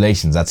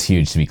 congratulations. That's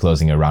huge to be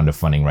closing a round of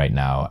funding right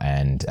now.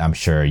 And I'm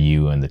sure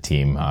you and the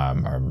team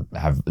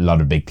have a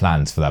lot of big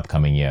plans for the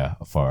upcoming year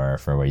for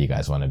where you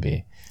guys want to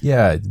be.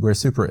 Yeah, we're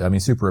super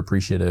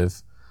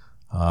appreciative.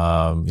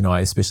 I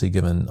especially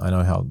given, I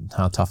know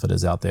how tough it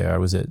is out there. I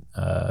was at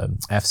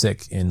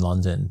AFSEC in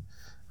London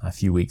a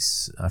few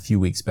weeks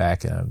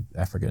back,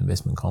 Africa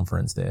Investment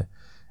Conference there.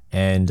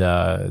 And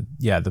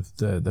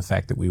the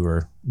fact that we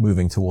were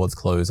moving towards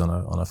close on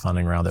a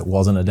funding round that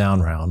wasn't a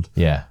down round,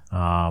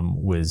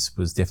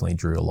 was definitely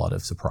drew a lot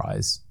of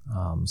surprise.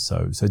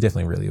 So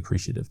definitely really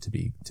appreciative to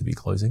be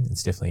closing.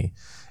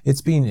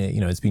 It's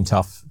been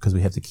tough because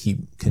we have to keep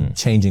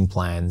changing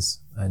plans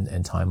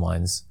and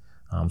timelines.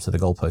 So the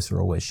goalposts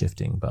are always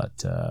shifting,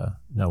 but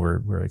no,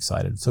 we're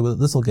excited. So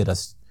this will get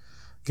us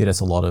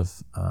a lot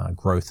of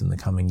growth in the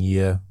coming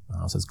year.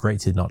 So it's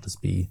great to not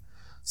just be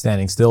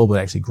standing still, but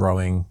actually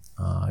growing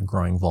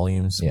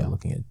volumes. So we're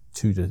looking at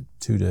 2 to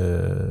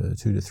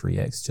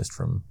 3x just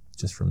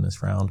from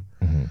this round,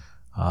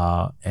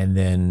 and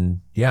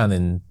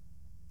then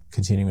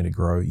continuing to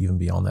grow even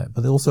beyond that.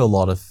 But there's also a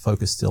lot of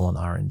focus still on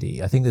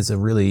R&D. I think there's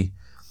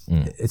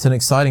it's an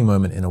exciting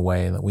moment in a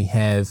way that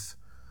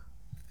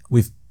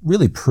we've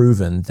really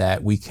proven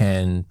that we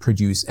can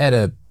produce at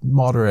a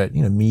moderate,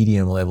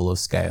 medium level of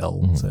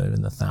scale, so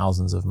in the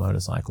thousands of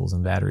motorcycles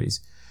and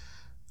batteries.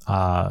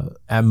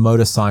 A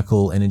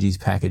motorcycle energies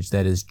package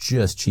that is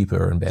just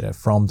cheaper and better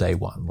from day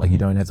one. Like, you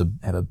don't have to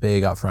have a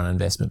big upfront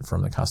investment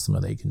from the customer.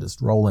 They can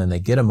just roll in. They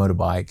get a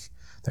motorbike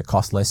that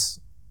costs less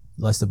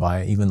to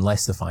buy, even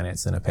less to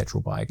finance than a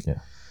petrol bike. Yeah.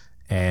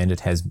 And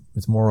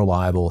it's more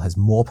reliable, has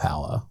more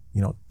power.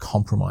 You're not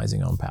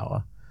compromising on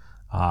power.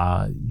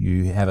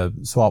 You have a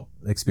swap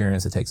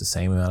experience that takes the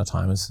same amount of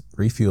time as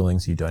refueling,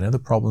 so you don't have the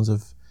problems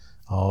of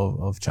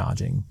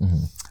charging.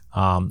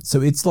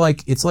 So it's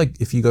like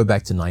if you go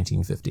back to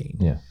 1915.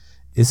 Yeah.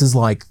 This is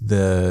like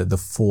the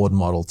Ford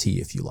Model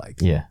T, if you like.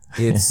 Yeah.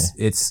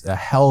 It's a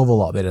hell of a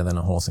lot better than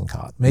a horse and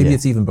cart. Maybe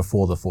it's even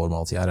before the Ford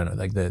Model T. I don't know,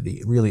 like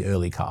the really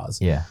early cars.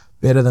 Yeah.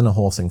 Better than a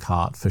horse and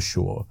cart for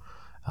sure.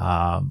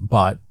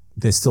 But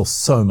there's still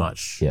so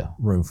much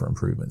room for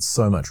improvement,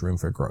 so much room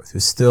for growth.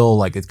 There's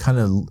still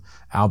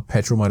our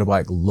petrol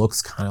motorbike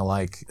looks kind of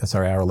like,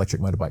 our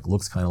electric motorbike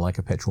looks kind of like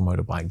a petrol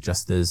motorbike,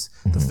 just as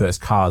the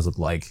first cars look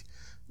like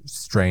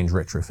strange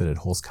retrofitted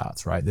horse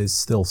carts, right? There's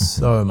still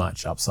so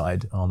much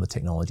upside on the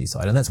technology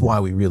side. And that's why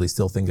we really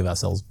still think of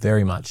ourselves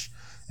very much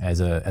as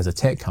a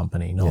tech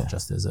company, not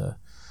just as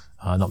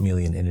not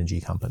merely an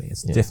energy company.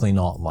 It's definitely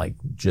not like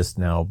just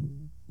now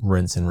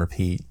rinse and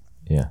repeat.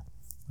 Yeah.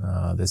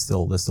 There's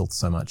still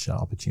so much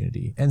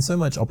opportunity, and so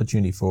much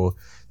opportunity for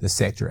the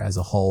sector as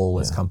a whole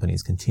as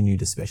companies continue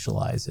to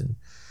specialize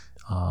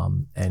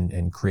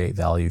and create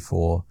value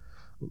for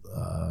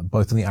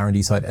both on the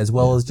R&D side as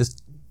well as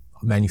just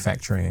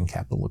manufacturing and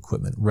capital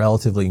equipment.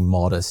 Relatively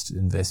modest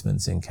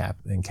investments in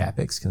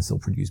capex can still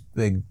produce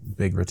big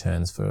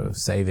returns for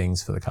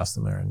savings for the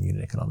customer and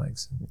unit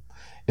economics.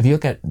 If you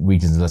look at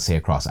regions, let's say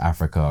across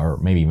Africa or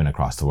maybe even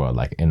across the world,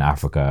 like in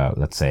Africa,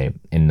 let's say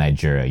in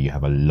Nigeria, you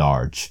have a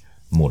large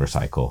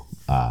motorcycle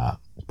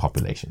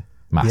population.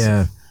 Massive.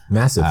 Yeah,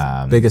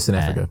 massive. Biggest in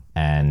Africa.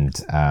 And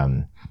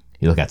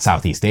you look at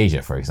Southeast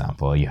Asia, for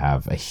example, you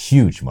have a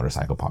huge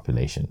motorcycle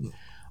population.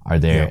 Are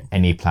there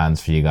any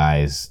plans for you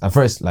guys,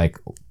 first, like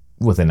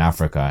within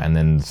Africa? And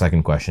then the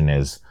second question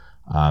is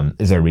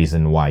there a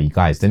reason why you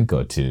guys didn't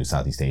go to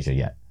Southeast Asia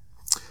yet?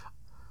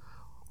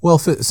 Well,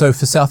 for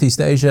Southeast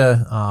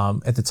Asia,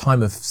 at the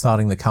time of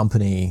starting the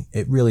company,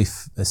 it really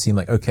seemed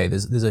like, okay, there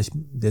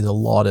are a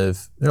lot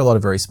of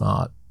very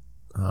smart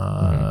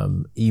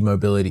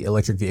e-mobility,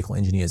 electric vehicle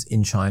engineers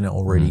in China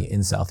already,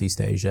 in Southeast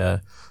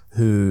Asia,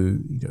 who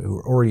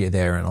are already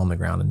there and on the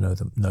ground and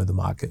know the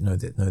market, know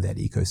that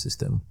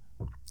ecosystem.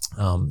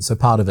 So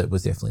part of it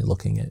was definitely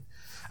looking at,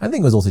 I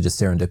think it was also just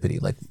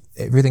serendipity. Like,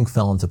 everything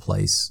fell into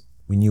place.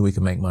 We knew we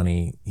could make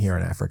money here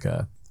in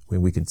Africa.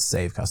 we could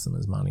save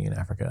customers money in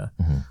Africa.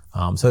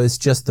 So it's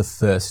just the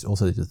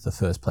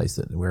first place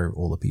that where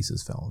all the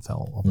pieces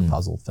the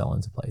puzzle fell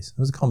into place. It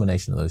was a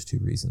combination of those two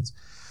reasons.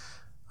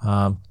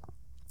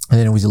 And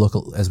then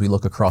as we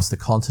look across the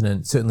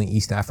continent, certainly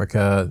East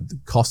Africa, the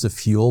cost of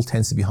fuel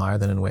tends to be higher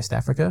than in West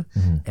Africa,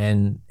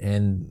 and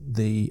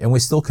we're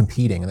still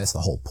competing, and that's the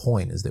whole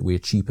point, is that we're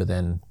cheaper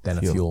than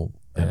a fuel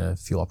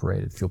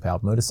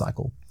powered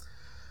motorcycle,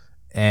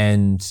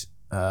 and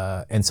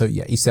so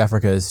East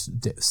Africa is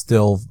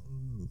still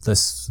the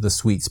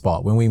sweet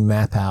spot. When we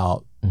map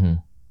out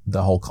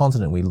the whole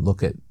continent, we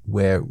look at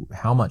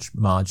how much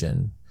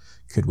margin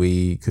could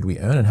we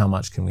earn and how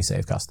much can we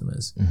save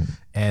customers?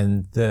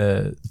 And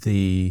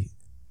the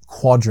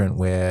quadrant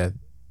where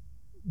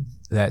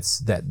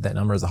that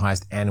number is the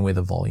highest and where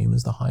the volume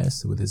is the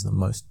highest, so where there's the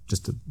most,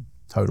 just a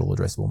total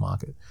addressable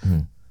market,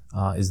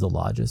 is the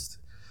largest.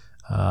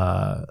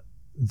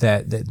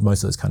 That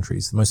most of those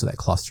countries, most of that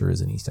cluster is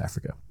in East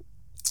Africa.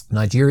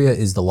 Nigeria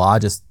is the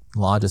largest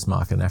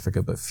market in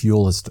Africa, but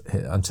fuel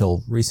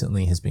until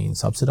recently has been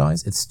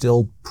subsidized. It's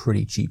still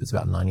pretty cheap. It's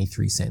about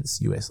 93 cents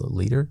US a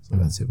liter, so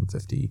about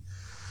 750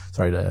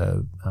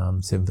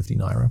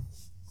 naira.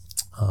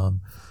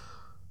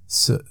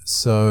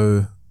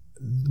 So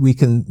we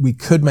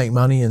could make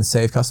money and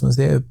save customers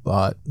there,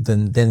 but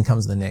then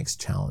comes the next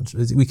challenge.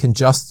 We can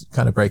just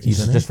kind of break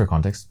even. Just for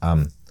context,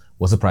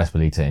 what's the price per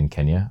liter in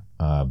Kenya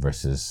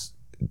versus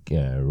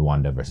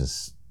Rwanda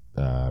versus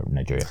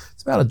Nigeria?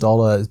 It's about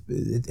 $1.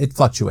 It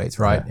fluctuates,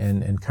 right? Yeah.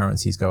 And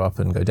currencies go up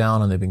and go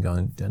down, and they've been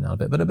going down a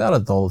bit, but about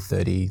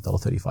 $1.30,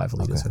 $1.35 a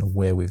litre is kind of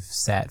where we've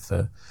sat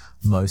for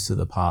most of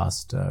the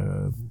past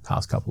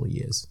couple of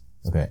years.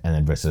 Okay, and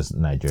then versus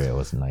Nigeria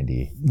was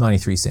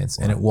 93 cents,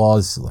 and it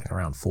was like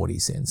around 40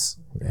 cents.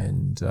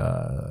 And you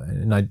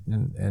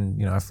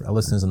know, our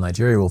listeners in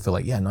Nigeria will feel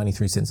like,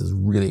 93 cents is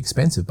really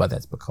expensive, but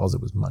that's because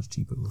it was much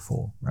cheaper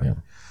before, right? Yeah.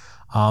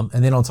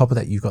 And then on top of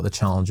that, you've got the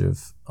challenge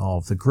of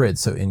the grid.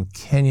 So in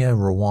Kenya,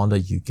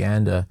 Rwanda,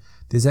 Uganda,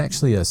 there's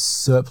actually a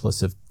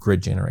surplus of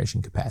grid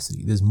generation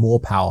capacity. There's more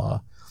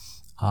power.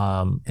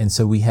 And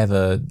so we have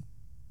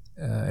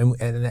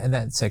and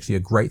that's actually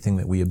a great thing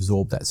that we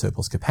absorb that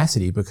surplus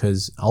capacity,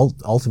 because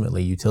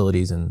ultimately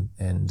utilities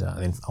and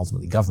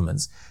ultimately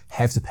governments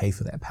have to pay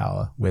for that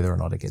power whether or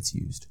not it gets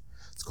used.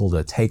 It's called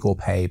a take or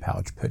pay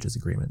power purchase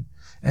agreement.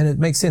 And it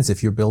makes sense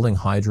if you're building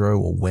hydro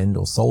or wind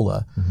or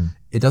solar.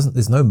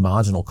 There's no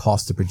marginal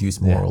cost to produce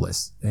more or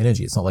less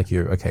energy. It's not like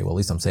at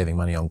least I'm saving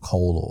money on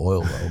coal or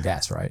oil or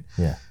gas, right?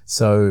 Yeah.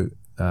 So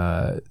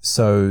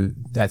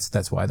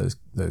that's why those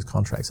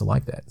contracts are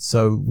like that.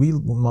 So we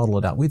model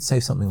it out. We'd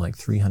save something like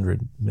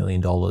 $300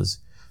 million,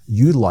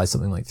 utilize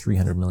something like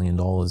 $300 million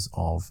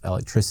of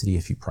electricity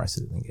if you price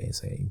it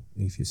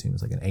if you assume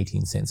it's like an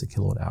 18 cents a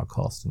kilowatt hour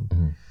cost.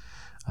 And,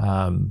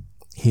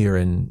 here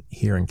in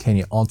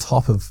Kenya, on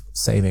top of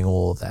saving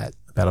all of that,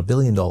 about $1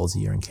 billion a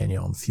year in Kenya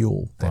on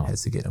fuel that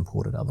has to get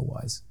imported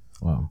otherwise.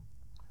 Wow.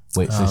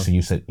 Wait, so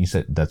you said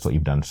that's what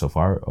you've done so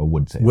far, or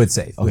would save? Would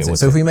save. Okay, would save.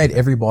 So if we made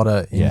every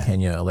boda in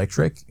Kenya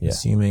electric,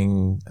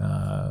 assuming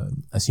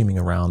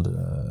around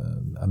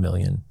 $1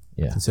 million,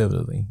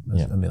 conservatively,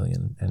 $1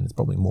 million, and it's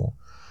probably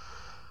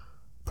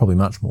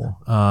much more,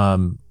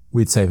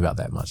 we'd save about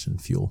that much in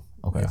fuel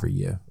every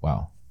year.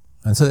 Wow.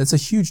 And so it's a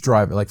huge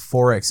driver. Like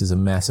Forex is a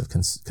massive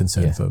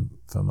concern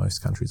for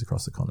most countries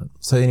across the continent.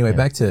 So anyway,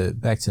 back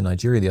to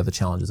Nigeria, the other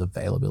challenge is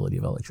availability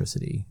of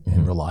electricity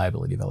and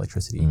reliability of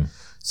electricity.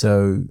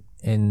 So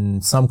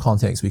in some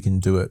contexts, we can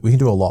do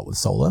a lot with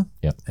solar,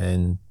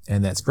 and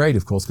that's great,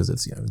 of course, because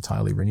it's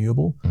entirely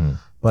renewable.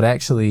 But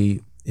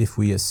actually, if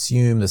we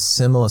assume the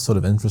similar sort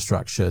of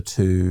infrastructure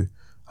to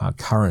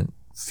current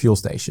fuel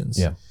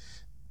stations,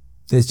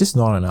 there's just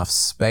not enough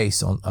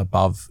space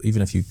above,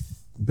 even if you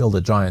build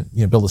a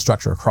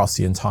structure across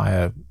the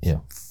entire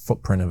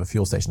footprint of a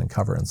fuel station and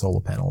cover it in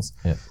solar panels.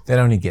 That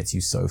only gets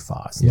you so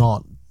far. It's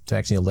not to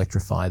actually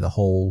electrify the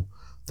whole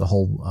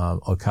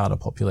Okada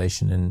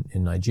population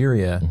in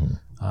Nigeria.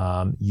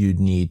 You'd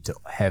need to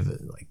have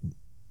like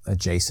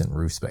adjacent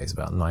roof space,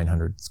 about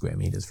 900 square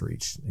meters for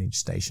each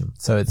station.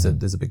 So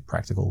there's a big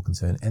practical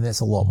concern, and that's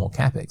a lot more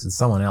capex. And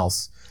someone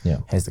else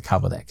has to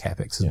cover that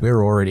capex, because we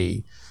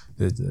already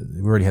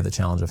have the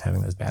challenge of having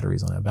those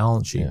batteries on our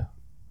balance sheet.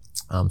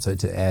 So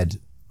to add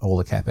all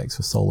the capex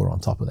for solar on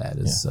top of that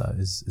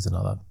is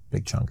another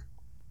big chunk.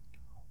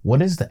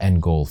 What is the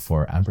end goal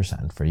for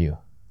Ampersand for you?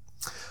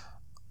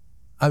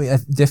 I mean,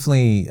 it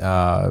definitely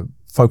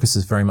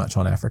focuses very much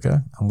on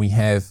Africa, and we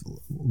have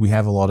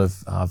a lot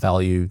of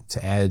value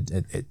to add.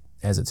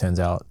 As it turns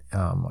out,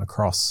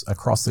 across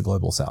the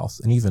global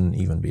south and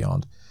even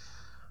beyond.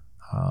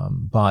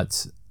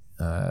 But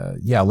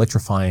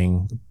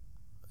electrifying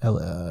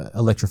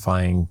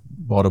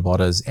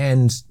bodabodas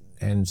and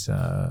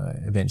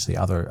eventually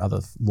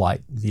other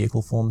light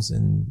vehicle forms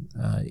in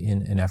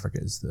Africa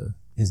is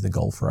the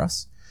goal for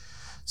us.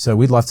 So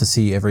we'd love to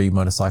see every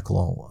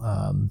motorcycle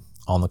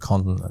on the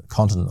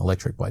continent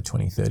electric by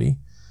 2030.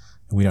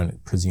 We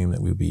don't presume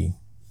that we'll be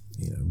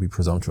be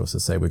presumptuous to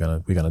say we're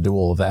gonna do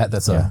all of that.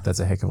 That's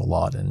a heck of a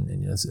lot,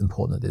 and it's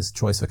important that there's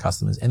choice for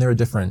customers, and there are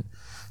different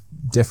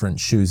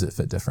shoes that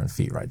fit different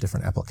feet, right?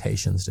 Different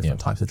applications, different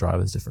types of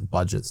drivers, different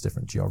budgets,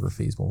 different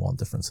geographies will want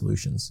different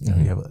solutions. You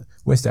have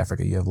West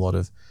Africa, you have a lot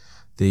of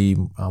the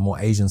more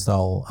Asian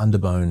style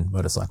underbone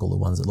motorcycle, the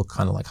ones that look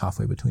kind of like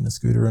halfway between a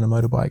scooter and a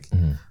motorbike.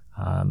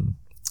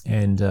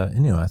 And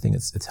I think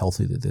it's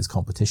healthy that there's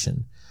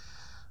competition.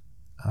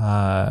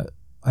 I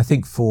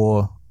think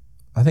for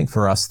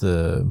us,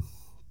 the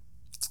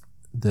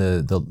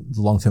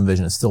long-term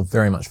vision is still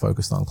very much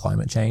focused on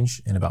climate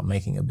change and about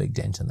making a big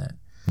dent in that.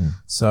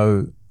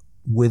 So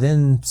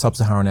within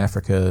sub-Saharan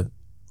Africa,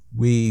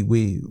 we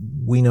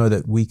know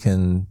that we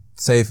can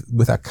save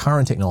with our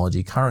current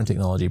technology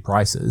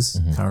prices,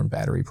 current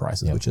battery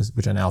prices,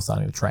 which are now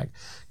starting to track,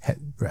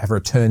 have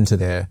returned to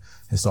their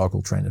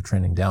historical trend of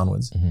trending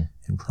downwards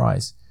in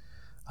price.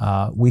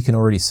 We can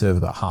already serve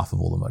about half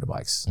of all the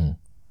motorbikes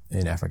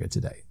in Africa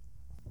today.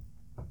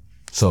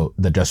 So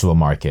the addressable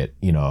market,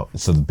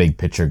 so the big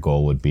picture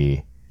goal would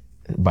be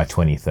by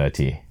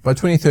 2030. By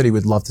 2030,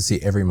 we'd love to see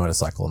every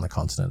motorcycle on the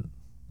continent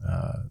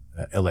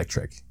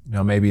electric.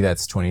 Maybe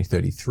that's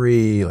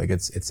 2033. Like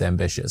it's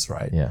ambitious,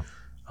 right? Yeah.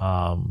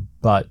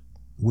 But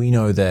we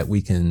know that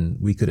we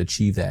could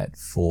achieve that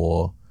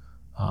for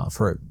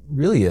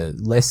really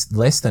less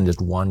than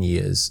just 1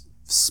 year's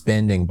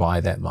spending by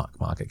that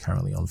market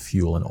currently on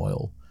fuel and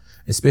oil,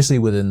 especially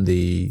within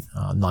the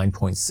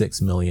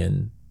 9.6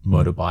 million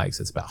motorbikes.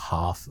 It's about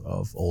half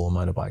of all the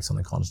motorbikes on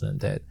the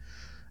continent that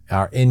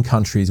are in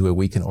countries where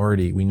we can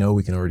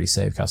already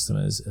save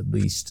customers at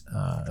least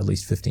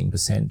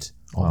 15%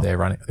 of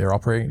their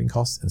operating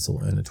costs and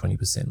still earn a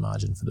 20%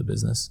 margin for the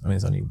business. I mean,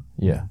 it's only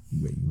you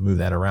move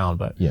that around,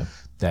 but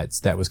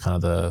that was kind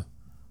of the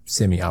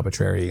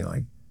semi-arbitrary,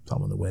 like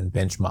some of the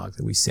benchmark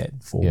that we set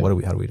for how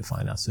do we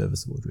define our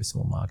serviceable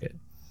addressable market.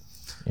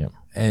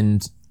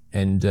 And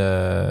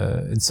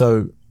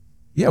so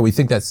we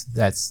think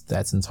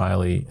that's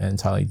entirely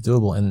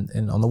doable.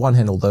 And on the one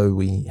hand, although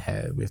we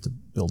have to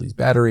build these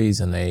batteries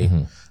and they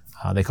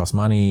cost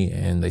money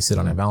and they sit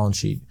on our balance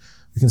sheet,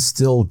 we can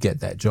still get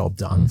that job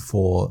done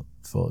for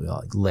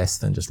like less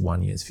than just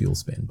 1 year's fuel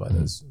spend by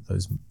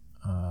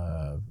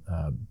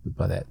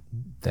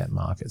that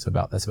market. So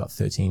that's about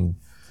 $13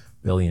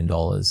 billion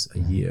a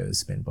year is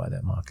spent by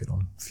that market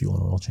on fuel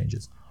and oil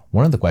changes.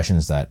 One of the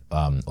questions that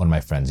one of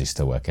my friends used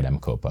to work at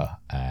Mcopa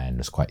and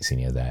was quite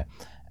senior there,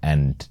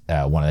 and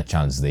one of the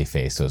challenges they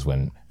faced was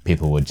when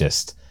people would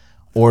just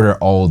order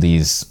all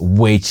these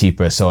way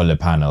cheaper solar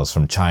panels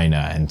from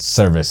China and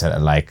service it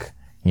at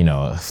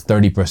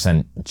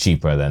 30%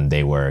 cheaper than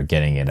they were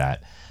getting it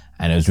at.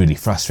 And it was really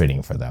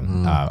frustrating for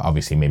them.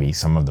 Obviously, maybe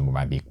some of them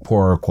might be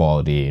poorer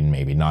quality and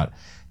maybe not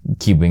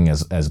keeping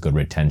as good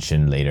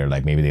retention later,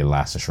 like maybe they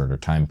last a shorter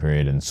time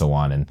period and so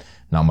on, and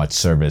not much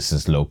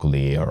services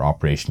locally or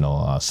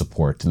operational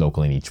support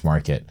locally in each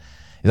market.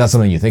 Is that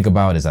something you think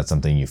about? Is that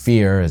something you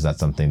fear? Is that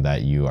something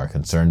that you are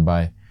concerned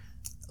by?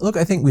 Look,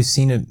 I think we've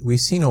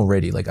seen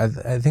already. Like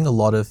I think a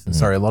lot of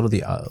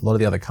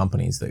the other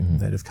companies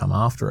that have come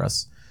after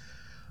us,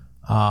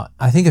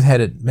 I think they've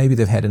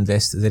had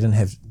investors. They didn't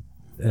have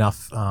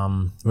enough,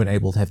 weren't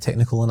able to have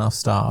technical enough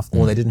staff,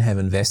 or they didn't have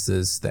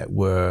investors that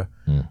were,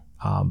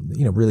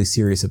 really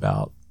serious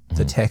about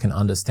the tech and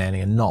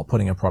understanding and not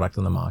putting a product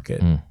on the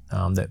market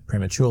that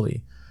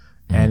prematurely.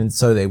 And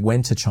so they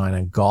went to China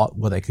and got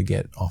what they could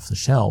get off the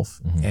shelf,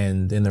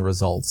 and then the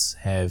results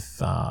have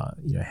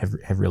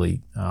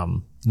really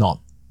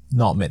not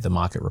met the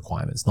market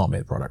requirements, not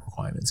met product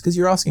requirements. Because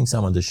you're asking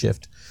someone to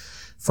shift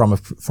from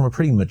a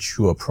pretty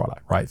mature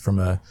product, right?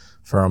 From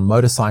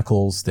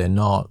motorcycles, they're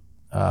not.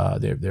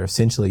 They're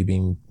essentially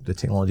the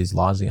technology is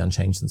largely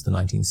unchanged since the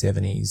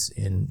 1970s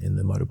in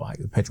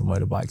the petrol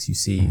motorbikes you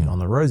see on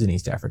the roads in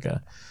East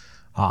Africa,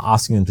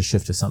 asking them to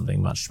shift to something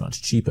much,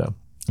 much cheaper.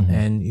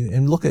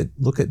 And look at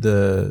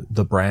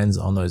the brands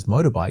on those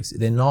motorbikes.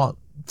 They're not,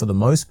 for the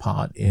most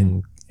part,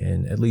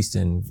 at least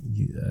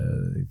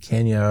in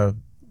Kenya,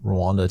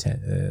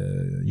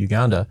 Rwanda,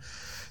 Uganda,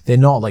 they're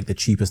not like the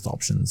cheapest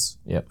options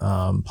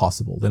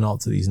possible. They're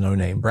not to these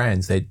no-name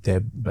brands. They're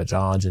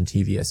Bajaj and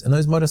TVS, and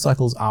those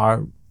motorcycles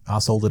are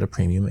sold at a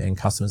premium, and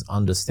customers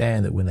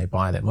understand that when they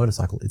buy that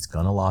motorcycle, it's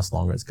going to last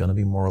longer, it's going to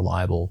be more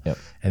reliable, and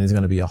there's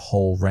going to be a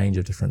whole range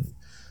of different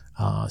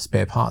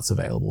spare parts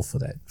available for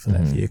that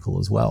vehicle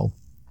as well.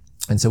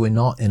 And so we're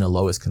not in a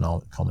lowest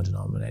common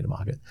denominator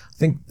market. I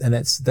think, and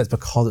that's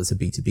because it's a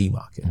B2B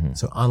market.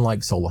 So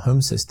unlike solar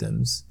home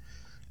systems,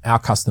 our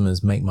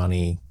customers make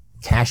money,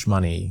 cash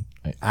money,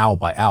 hour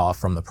by hour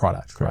from the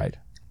product, right?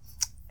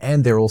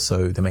 And they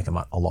make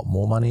a lot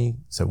more money.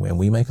 So when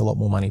we make a lot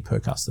more money per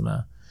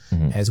customer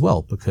as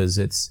well, because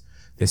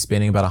they're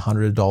spending about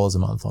 $100 a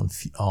month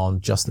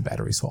on just the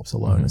battery swaps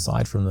alone,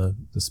 aside from the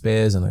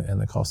spares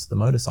and the cost of the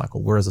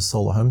motorcycle. Whereas a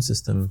solar home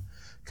system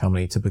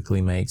company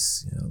typically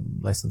makes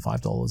less than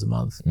 $5 a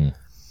month,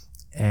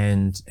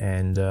 and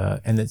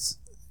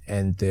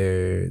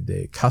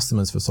their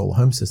customers for solar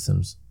home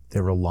systems,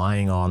 they're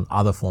relying on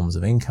other forms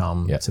of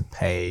income to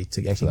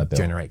actually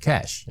generate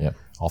cash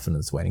Often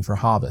it's waiting for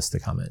harvest to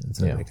come in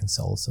so they can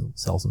sell some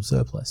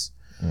surplus.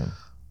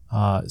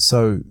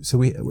 So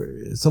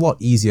it's a lot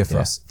easier for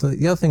us.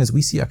 The other thing is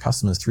we see our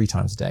customers 3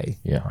 times a day.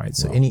 Right.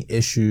 So any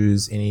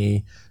issues,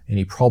 any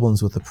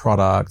problems with the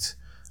product,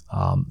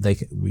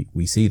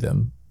 we see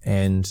them,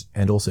 and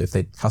also if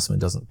the customer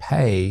doesn't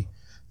pay,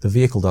 the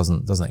vehicle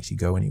doesn't actually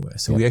go anywhere.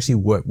 So we actually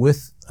work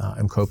with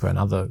Mcopa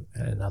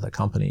and other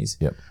companies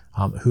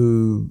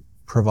who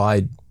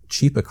provide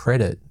cheaper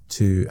credit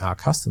to our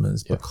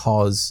customers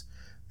because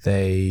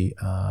they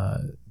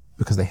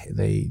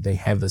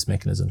have this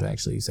mechanism to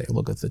actually say,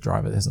 look, if the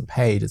driver hasn't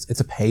paid, it's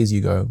a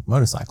pay-as-you-go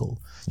motorcycle.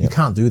 You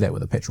can't do that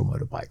with a petrol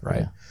motorbike,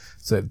 right?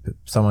 So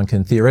someone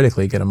can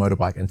theoretically get a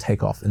motorbike and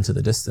take off into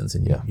the distance,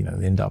 and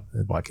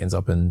the bike ends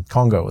up in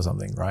Congo or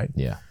something, right?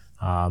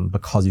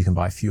 Because you can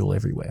buy fuel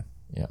everywhere.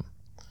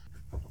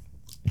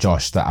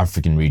 Josh, the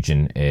African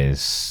region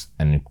is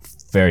a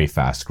very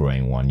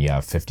fast-growing one. You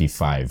have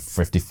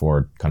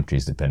 54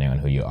 countries, depending on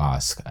who you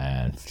ask,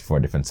 and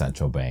 54 different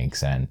central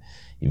banks, and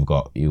you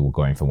were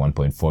going from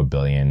 1.4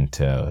 billion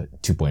to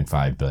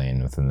 2.5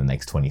 billion within the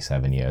next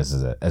 27 years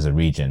as a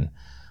region.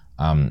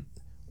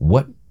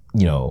 What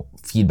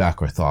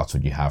feedback or thoughts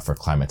would you have for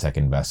climate tech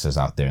investors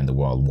out there in the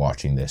world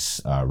watching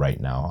this right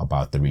now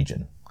about the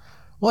region?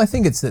 Well, I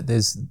think it's that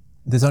there's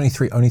only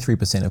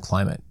 3% of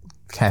climate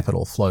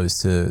capital flows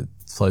to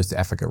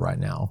Africa right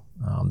now.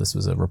 This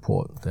was a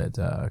report that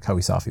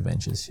Kawisafi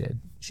Ventures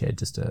shared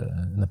just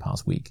in the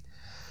past week.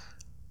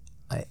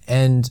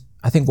 And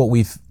I think what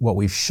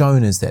we've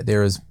shown is that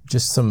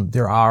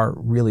there are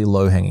really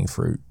low-hanging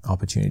fruit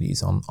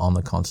opportunities on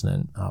the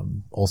continent.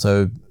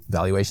 Also,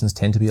 valuations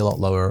tend to be a lot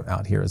lower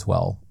out here as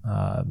well.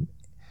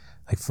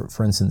 Like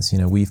for instance,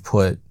 we've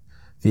put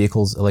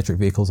electric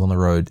vehicles on the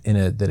road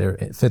that are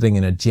fitting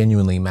in a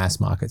genuinely mass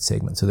market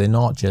segment. So they're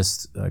not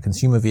just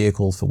consumer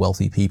vehicles for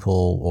wealthy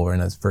people or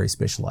in a very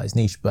specialized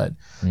niche, but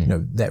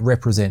that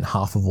represent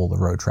half of all the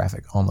road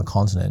traffic on the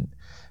continent.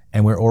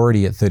 And we're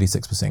already at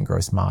 36%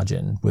 gross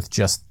margin with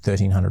just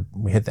 1,300.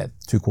 We hit that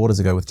 2 quarters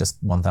ago with just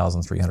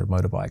 1,300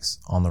 motorbikes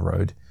on the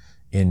road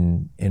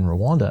in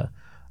Rwanda.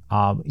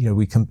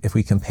 If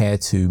we compare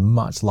to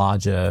much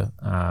larger,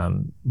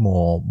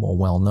 more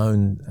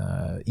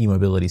well-known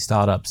e-mobility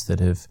startups that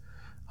have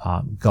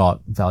got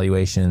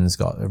valuations,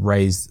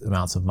 raised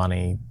amounts of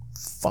money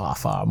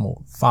far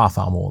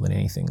more than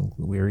anything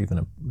we're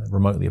even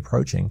remotely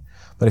approaching.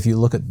 But if you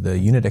look at the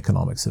unit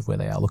economics of where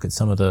they are, look at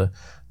some of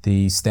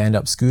the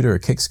stand-up scooter or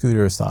kick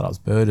scooter startups.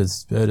 Bird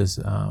is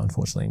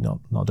unfortunately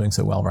not doing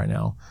so well right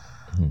now.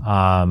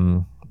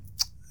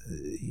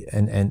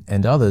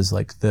 And others,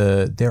 like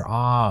there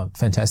are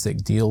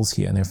fantastic deals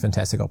here, and there are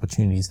fantastic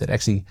opportunities that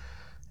actually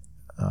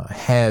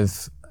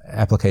have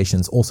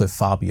applications also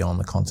far beyond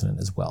the continent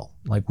as well.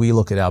 Like we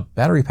look at our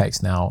battery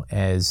packs now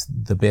as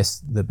the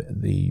best,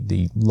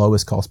 the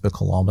lowest cost per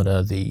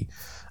kilometer, the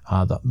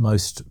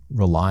most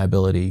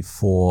reliability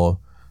for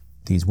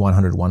these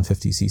 100,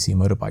 150cc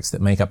motorbikes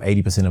that make up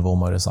 80% of all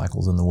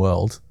motorcycles in the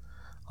world,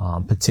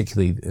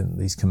 particularly in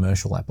these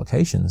commercial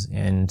applications.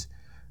 And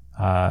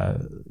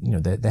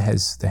that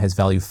has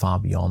value far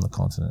beyond the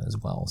continent as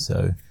well.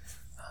 So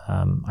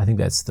I think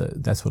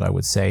that's what I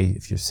would say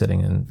if you're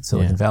sitting in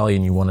Silicon Valley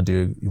and you want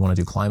to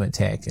do climate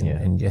tech,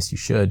 and yes, you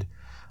should.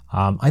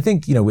 I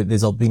think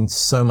there's been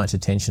so much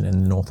attention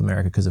in North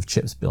America because of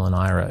CHIPS bill and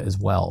IRA, as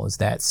well as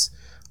that's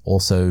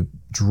also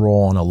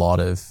drawn a lot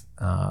of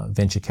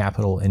venture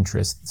capital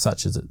interest,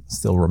 such as it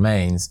still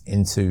remains,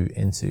 into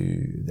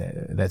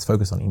that's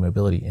focused on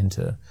e-mobility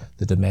into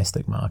the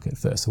domestic market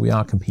first. So we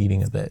are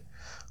competing a bit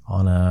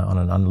on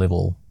an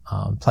unlevel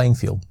playing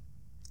field,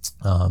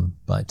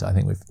 but I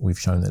think we've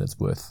shown that it's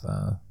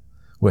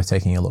worth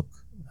taking a look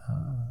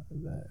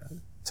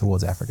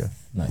towards Africa.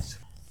 Nice.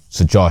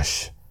 So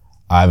Josh,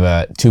 I have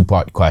a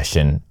 2-part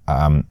question.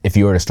 If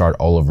you were to start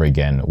all over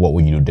again, what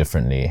would you do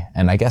differently?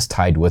 And I guess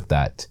tied with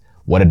that,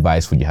 what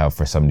advice would you have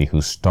for somebody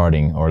who's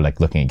starting or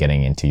looking at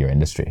getting into your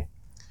industry?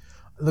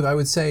 Look, I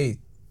would say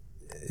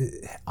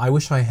I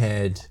wish I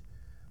had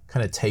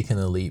kind of taken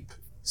a leap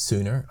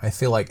sooner. I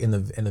feel like in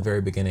the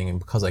very beginning, and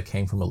because I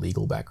came from a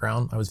legal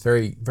background, I was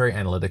very, very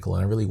analytical,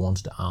 and I really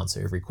wanted to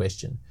answer every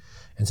question.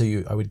 And so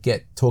I would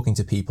get talking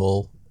to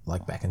people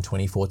like back in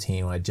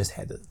 2014 when I just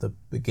had the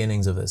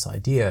beginnings of this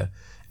idea,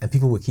 and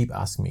people would keep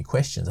asking me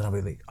questions, and I'd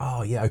be like,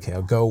 oh yeah, okay,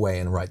 I'll go away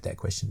and write that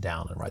question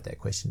down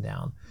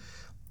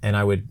and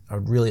I would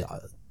really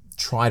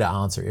try to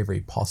answer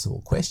every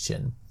possible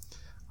question.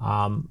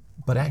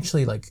 But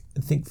actually, I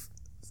think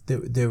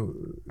there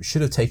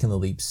should have taken the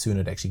leap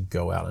sooner to actually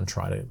go out and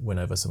try to win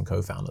over some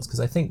co-founders. Because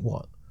I think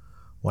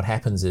what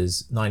happens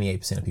is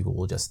 98% of people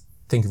will just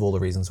think of all the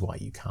reasons why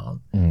you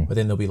can't. But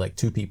then there'll be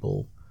 2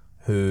 people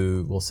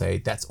who will say,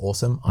 that's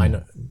awesome. I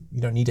know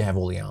you don't need to have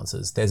all the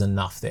answers. There's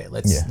enough there.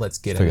 Let's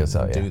get in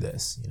and do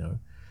this,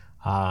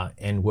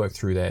 and work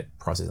through that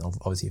process.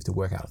 Obviously, you have to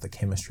work out if the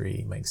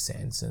chemistry makes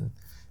sense,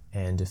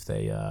 and if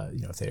they,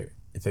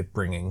 if they're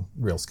bringing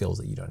real skills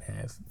that you don't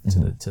have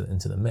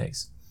into the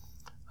mix.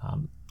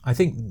 I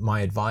think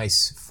my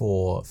advice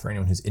for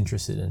anyone who's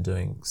interested in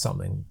doing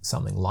something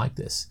like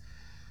this,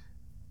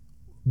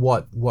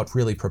 what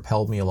really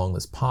propelled me along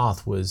this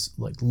path was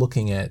like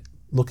looking at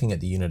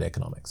the unit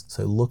economics.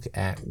 So look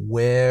at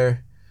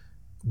where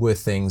are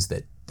things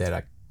that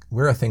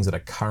are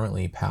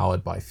currently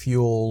powered by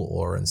fuel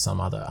or in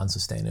some other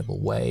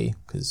unsustainable way,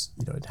 because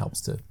it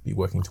helps to be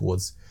working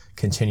towards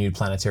continued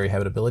planetary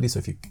habitability. So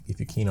if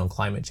you're keen on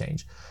climate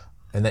change,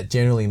 and that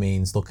generally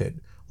means look at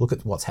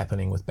what's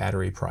happening with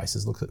battery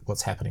prices, look at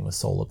what's happening with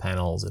solar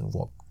panels, and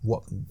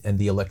what and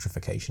the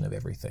electrification of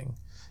everything,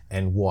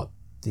 and what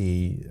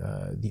the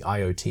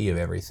IoT of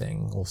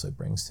everything also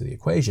brings to the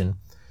equation.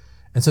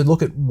 And so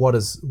look at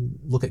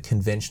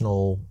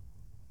conventional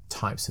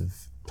types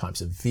of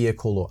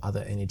vehicle or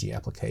other energy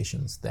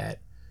applications that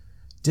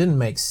didn't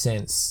make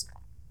sense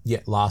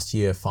yet last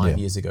year, 5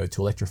 years ago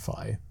to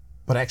electrify,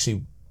 but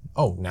actually,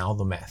 now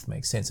the math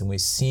makes sense. And we're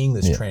seeing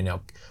this trend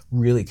now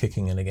really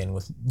kicking in again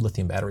with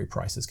lithium battery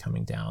prices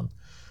coming down.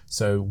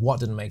 So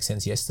what didn't make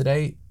sense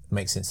yesterday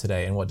makes sense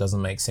today, and what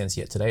doesn't make sense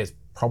yet today is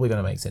probably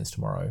going to make sense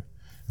tomorrow.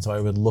 And so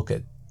I would look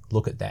at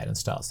that and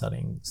start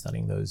studying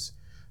those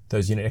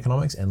unit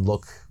economics, and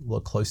look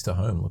close to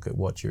home. Look at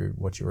what you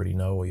already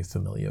know or you're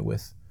familiar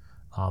with,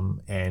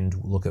 and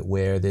look at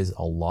where there's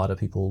a lot of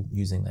people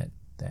using that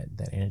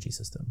energy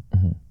system.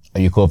 Mm-hmm.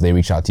 Are you cool if they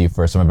reach out to you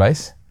for some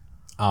advice?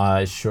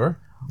 Sure.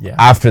 Yeah.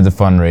 After the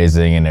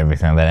fundraising and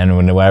everything like that, and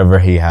whenever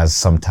he has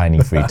some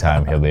tiny free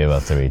time, he'll be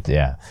able to reach.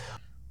 Yeah.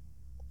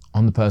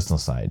 On the personal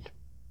side,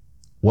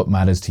 what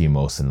matters to you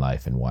most in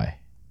life, and why?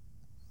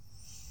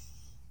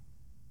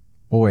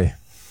 Boy,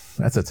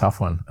 that's a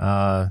tough one.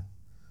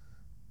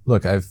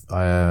 Look, I've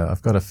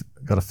got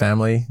a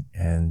family,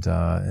 and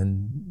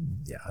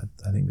yeah,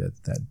 I think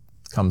that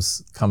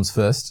comes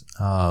first.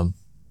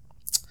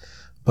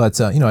 But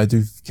I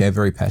do care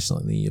very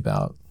passionately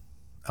about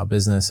our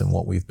business and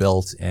what we've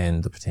built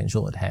and the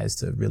potential it has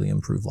to really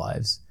improve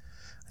lives.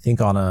 I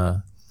think on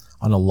a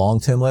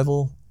long-term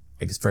level,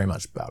 it's very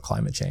much about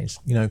climate change.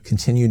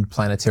 Continued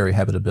planetary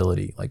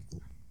habitability. Like,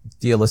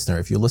 dear listener,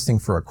 if you're listening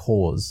for a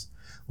cause,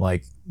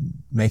 like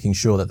making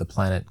sure that the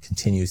planet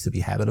continues to be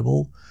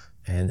habitable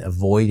and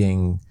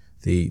avoiding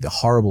the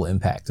horrible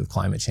impact of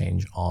climate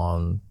change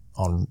on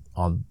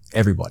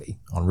everybody,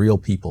 on real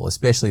people,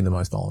 especially the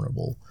most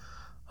vulnerable,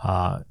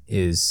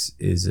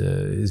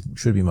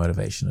 should be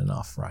motivation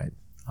enough, right?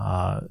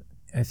 I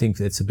think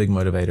it's a big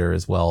motivator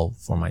as well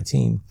for my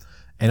team.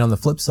 And on the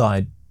flip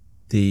side,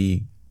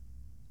 the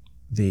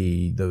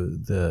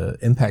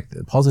impact,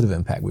 the positive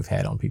impact we've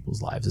had on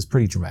people's lives is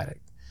pretty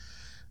dramatic.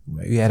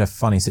 We had a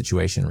funny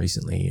situation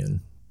recently,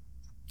 and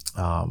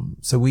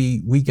so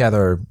we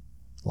gather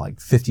like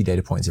 50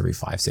 data points every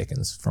 5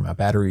 seconds from our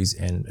batteries,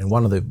 and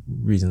one of the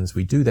reasons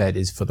we do that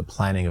is for the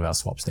planning of our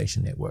swap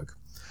station network.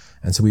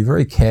 And so we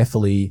very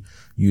carefully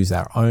use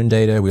our own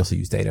data. We also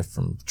use data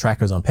from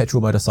trackers on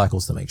petrol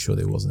motorcycles to make sure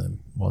there wasn't a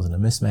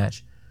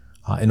mismatch,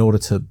 in order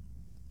to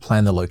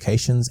plan the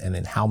locations and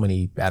then how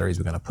many batteries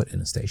we're going to put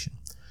in a station.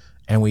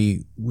 And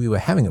we were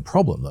having a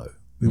problem though.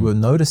 We were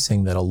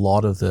noticing that a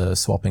lot of the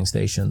swapping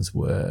stations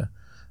were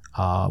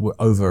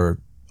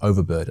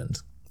overburdened.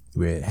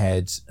 We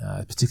had,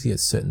 particularly at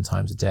certain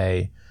times of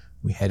day,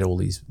 we had all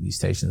these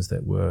stations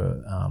that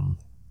were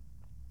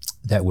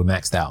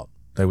maxed out.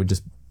 They would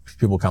just,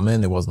 people come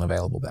in, there wasn't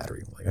available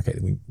battery. Like, okay,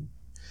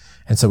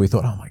 and so we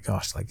thought, oh my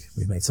gosh, like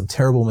we've made some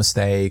terrible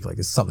mistake. Like,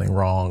 is something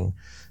wrong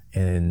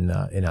in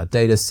our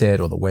data set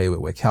or the way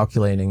we're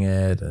calculating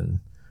it? And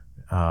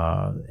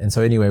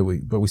so anyway,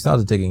 we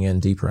started digging in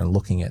deeper and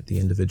looking at the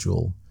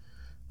individual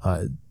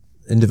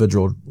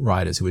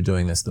riders who were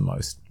doing this the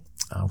most,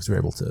 because we were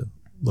able to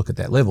look at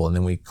that level. And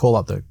then we call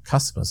up the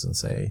customers and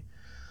say,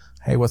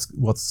 hey, what's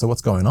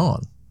going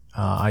on?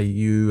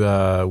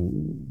 We're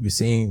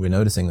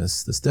noticing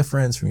this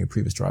difference from your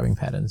previous driving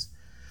patterns.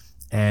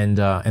 And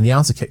the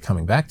answer kept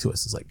coming back to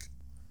us is like,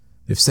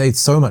 they've saved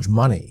so much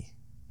money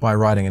by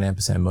riding an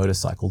Ampersand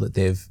motorcycle that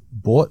they've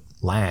bought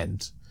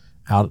land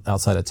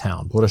outside of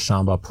town, bought a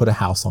shamba, put a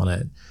house on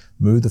it,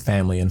 moved the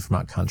family in from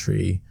out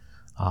country.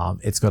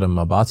 It's got a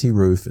mabati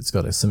roof, it's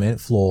got a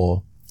cement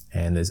floor,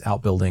 and there's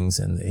outbuildings,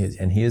 and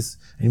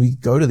we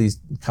go to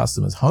these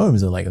customers'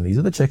 homes and these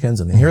are the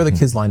chickens, and here are the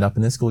kids lined up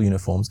in their school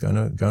uniforms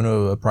going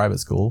to a private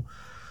school.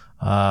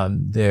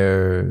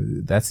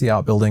 That's the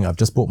outbuilding. I've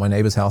just bought my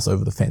neighbor's house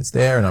over the fence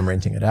there, and I'm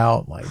renting it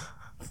out. Like,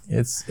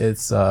 it's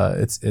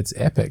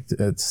epic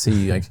to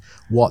see like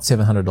what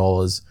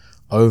 $700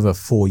 over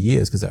 4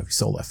 years, because we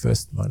sold our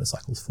first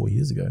motorcycles 4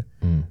 years ago.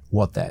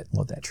 What that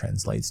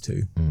translates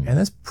to, and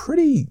it's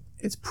pretty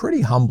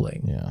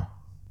humbling. Yeah.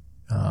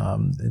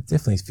 It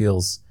definitely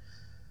feels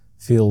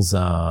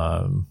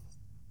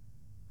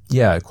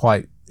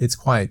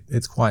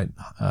quite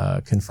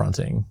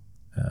confronting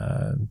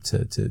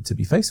to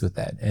be faced with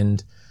that.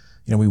 And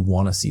we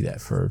want to see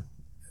that for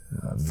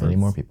many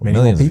more people. Many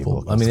more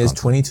people. I mean, there's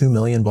 22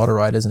 million boda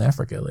riders in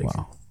Africa. Like,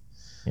 wow.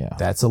 Yeah.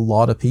 That's a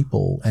lot of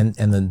people, and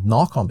the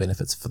knock-on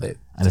benefits for that.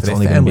 And it's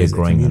only going to be a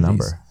growing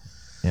number.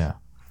 Yeah.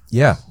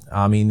 Yeah,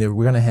 I mean,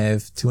 we're going to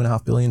have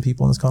 2.5 billion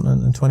people on this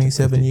continent in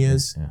 27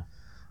 years. Yeah.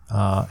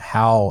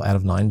 How out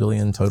of 9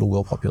 billion total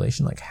world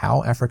population, like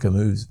how Africa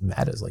moves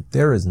matters. Like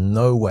there is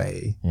no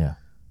way. Yeah.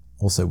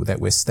 Also, that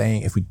we're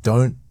staying. If we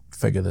don't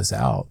figure this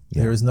out,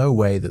 there is no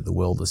way that the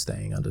world is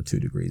staying under 2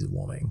 degrees of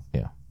warming.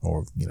 Yeah.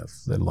 Or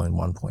let alone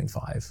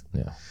 1.5.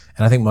 Yeah.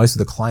 And I think most of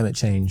the climate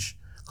change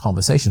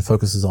conversation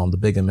focuses on the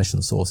big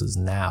emission sources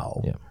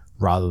now,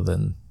 rather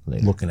than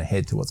looking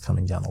ahead to what's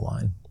coming down the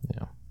line.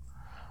 Yeah.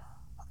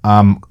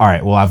 All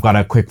right. Well, I've got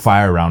a quick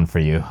fire round for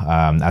you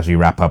as we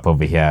wrap up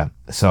over here.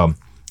 So,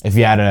 if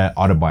you had an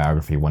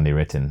autobiography one day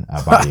written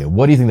about you,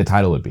 what do you think the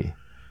title would be?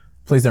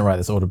 Please don't write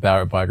this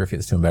autobiography.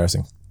 It's too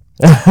embarrassing.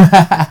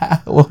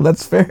 Well,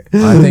 that's fair.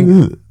 I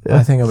think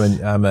I think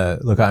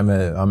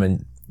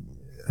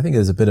I think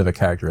there's a bit of a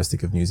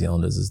characteristic of New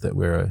Zealanders is that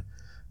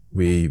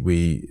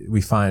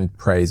we find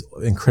praise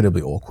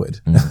incredibly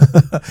awkward,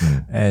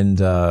 and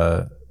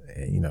I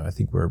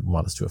think we're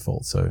modest to a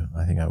fault. So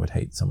I think I would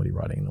hate somebody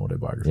writing an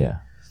autobiography. Yeah.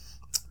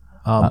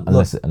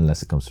 Unless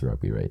it comes to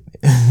rugby, right?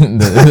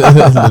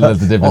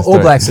 That's a different story.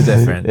 All Blacks are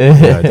different.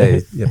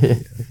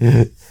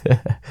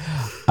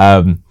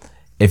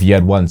 If you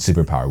had one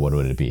superpower, what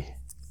would it be?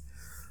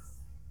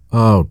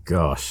 Oh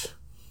gosh.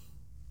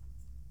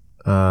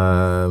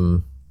 I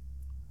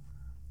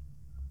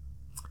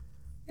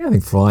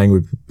think flying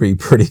would be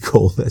pretty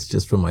cool. That's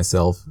just for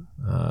myself.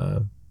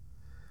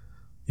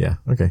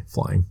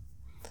 Flying.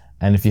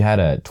 And if you had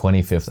a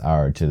 25th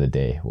hour to the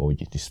day, what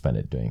would you spend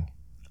it doing?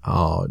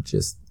 Oh,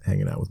 just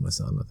hanging out with my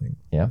son, I think.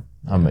 Yeah?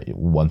 I'm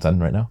one son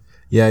right now?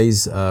 Yeah,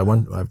 he's I have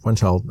one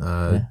child,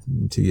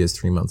 2 years,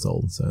 3 months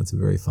old. So it's a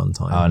very fun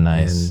time. Oh,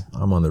 nice. And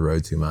I'm on the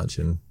road too much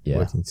and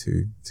working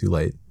too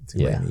late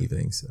in the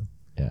evening. So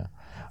yeah.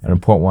 An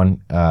important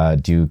one,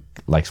 do you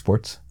like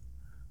sports?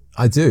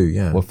 I do,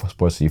 yeah. What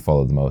sports do you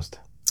follow the most?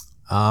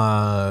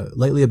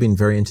 Lately I've been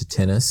very into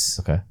tennis.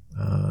 Okay.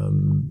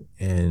 And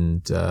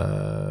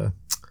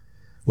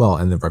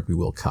the Rugby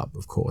World Cup,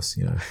 of course,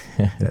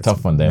 that's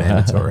tough one there.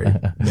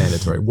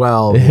 Mandatory.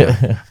 Well,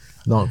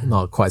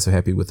 not quite so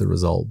happy with the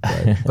result,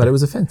 but it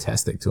was a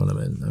fantastic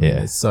tournament. I mean,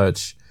 it's so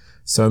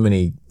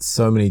many,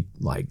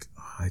 like,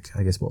 I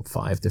guess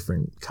 5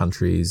 different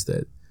countries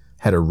that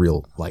had a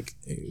real, like,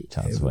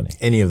 chance of winning.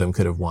 Any of them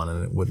could have won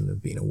and it wouldn't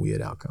have been a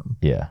weird outcome.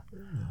 Yeah.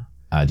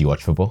 Do you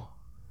watch football?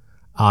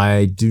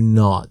 I do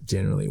not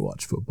generally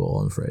watch football,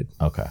 I'm afraid.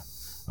 Okay,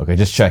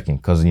 just checking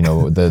because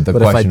the but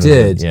question.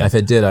 If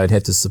I did, I'd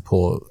have to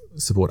support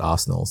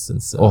Arsenal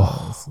since.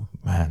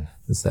 Man,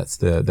 since that's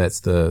the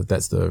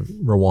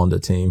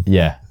Rwanda team.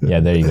 Yeah.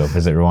 There you go.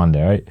 Visit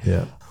Rwanda, right?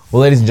 Yeah.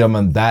 Well, ladies and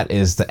gentlemen, that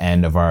is the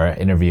end of our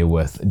interview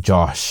with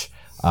Josh.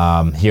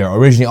 Here,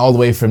 originally all the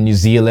way from New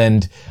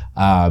Zealand,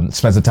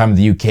 spent some time in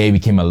the UK,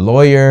 became a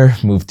lawyer,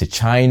 moved to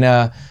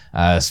China.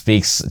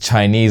 Speaks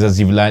Chinese, as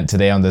you've learned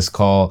today on this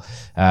call,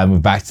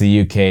 moved back to the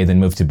UK, then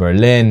moved to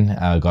Berlin,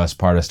 got as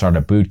part of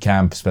Startup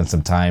Bootcamp, spent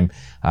some time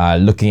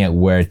looking at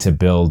where to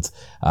build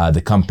the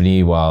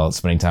company while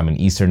spending time in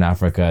Eastern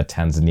Africa,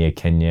 Tanzania,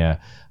 Kenya,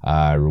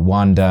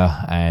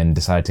 Rwanda, and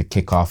decided to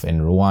kick off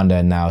in Rwanda.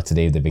 And now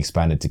today they've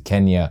expanded to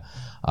Kenya.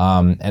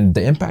 And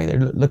the impact they're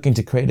looking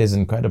to create is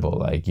incredible.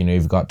 Like,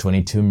 you've got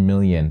 22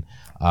 million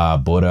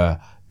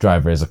boda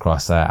drivers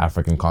across the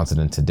African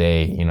continent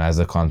today. As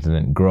the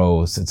continent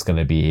grows, it's going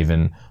to be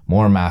even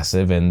more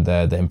massive, and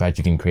the impact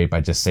you can create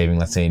by just saving,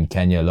 let's say in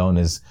Kenya alone,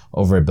 is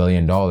over $1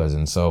 billion.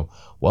 And so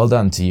well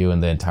done to you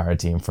and the entire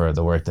team for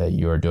the work that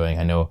you are doing.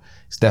 I know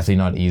it's definitely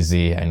not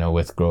easy. I know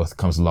with growth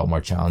comes a lot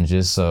more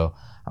challenges. So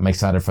I'm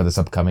excited for this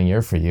upcoming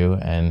year for you,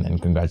 and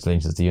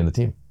congratulations to you and the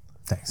team.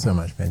 Thanks so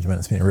much, Benjamin.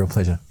 It's been a real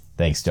pleasure.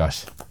 Thanks,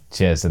 Josh.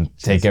 Cheers, and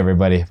take care,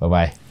 everybody.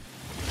 Bye-bye.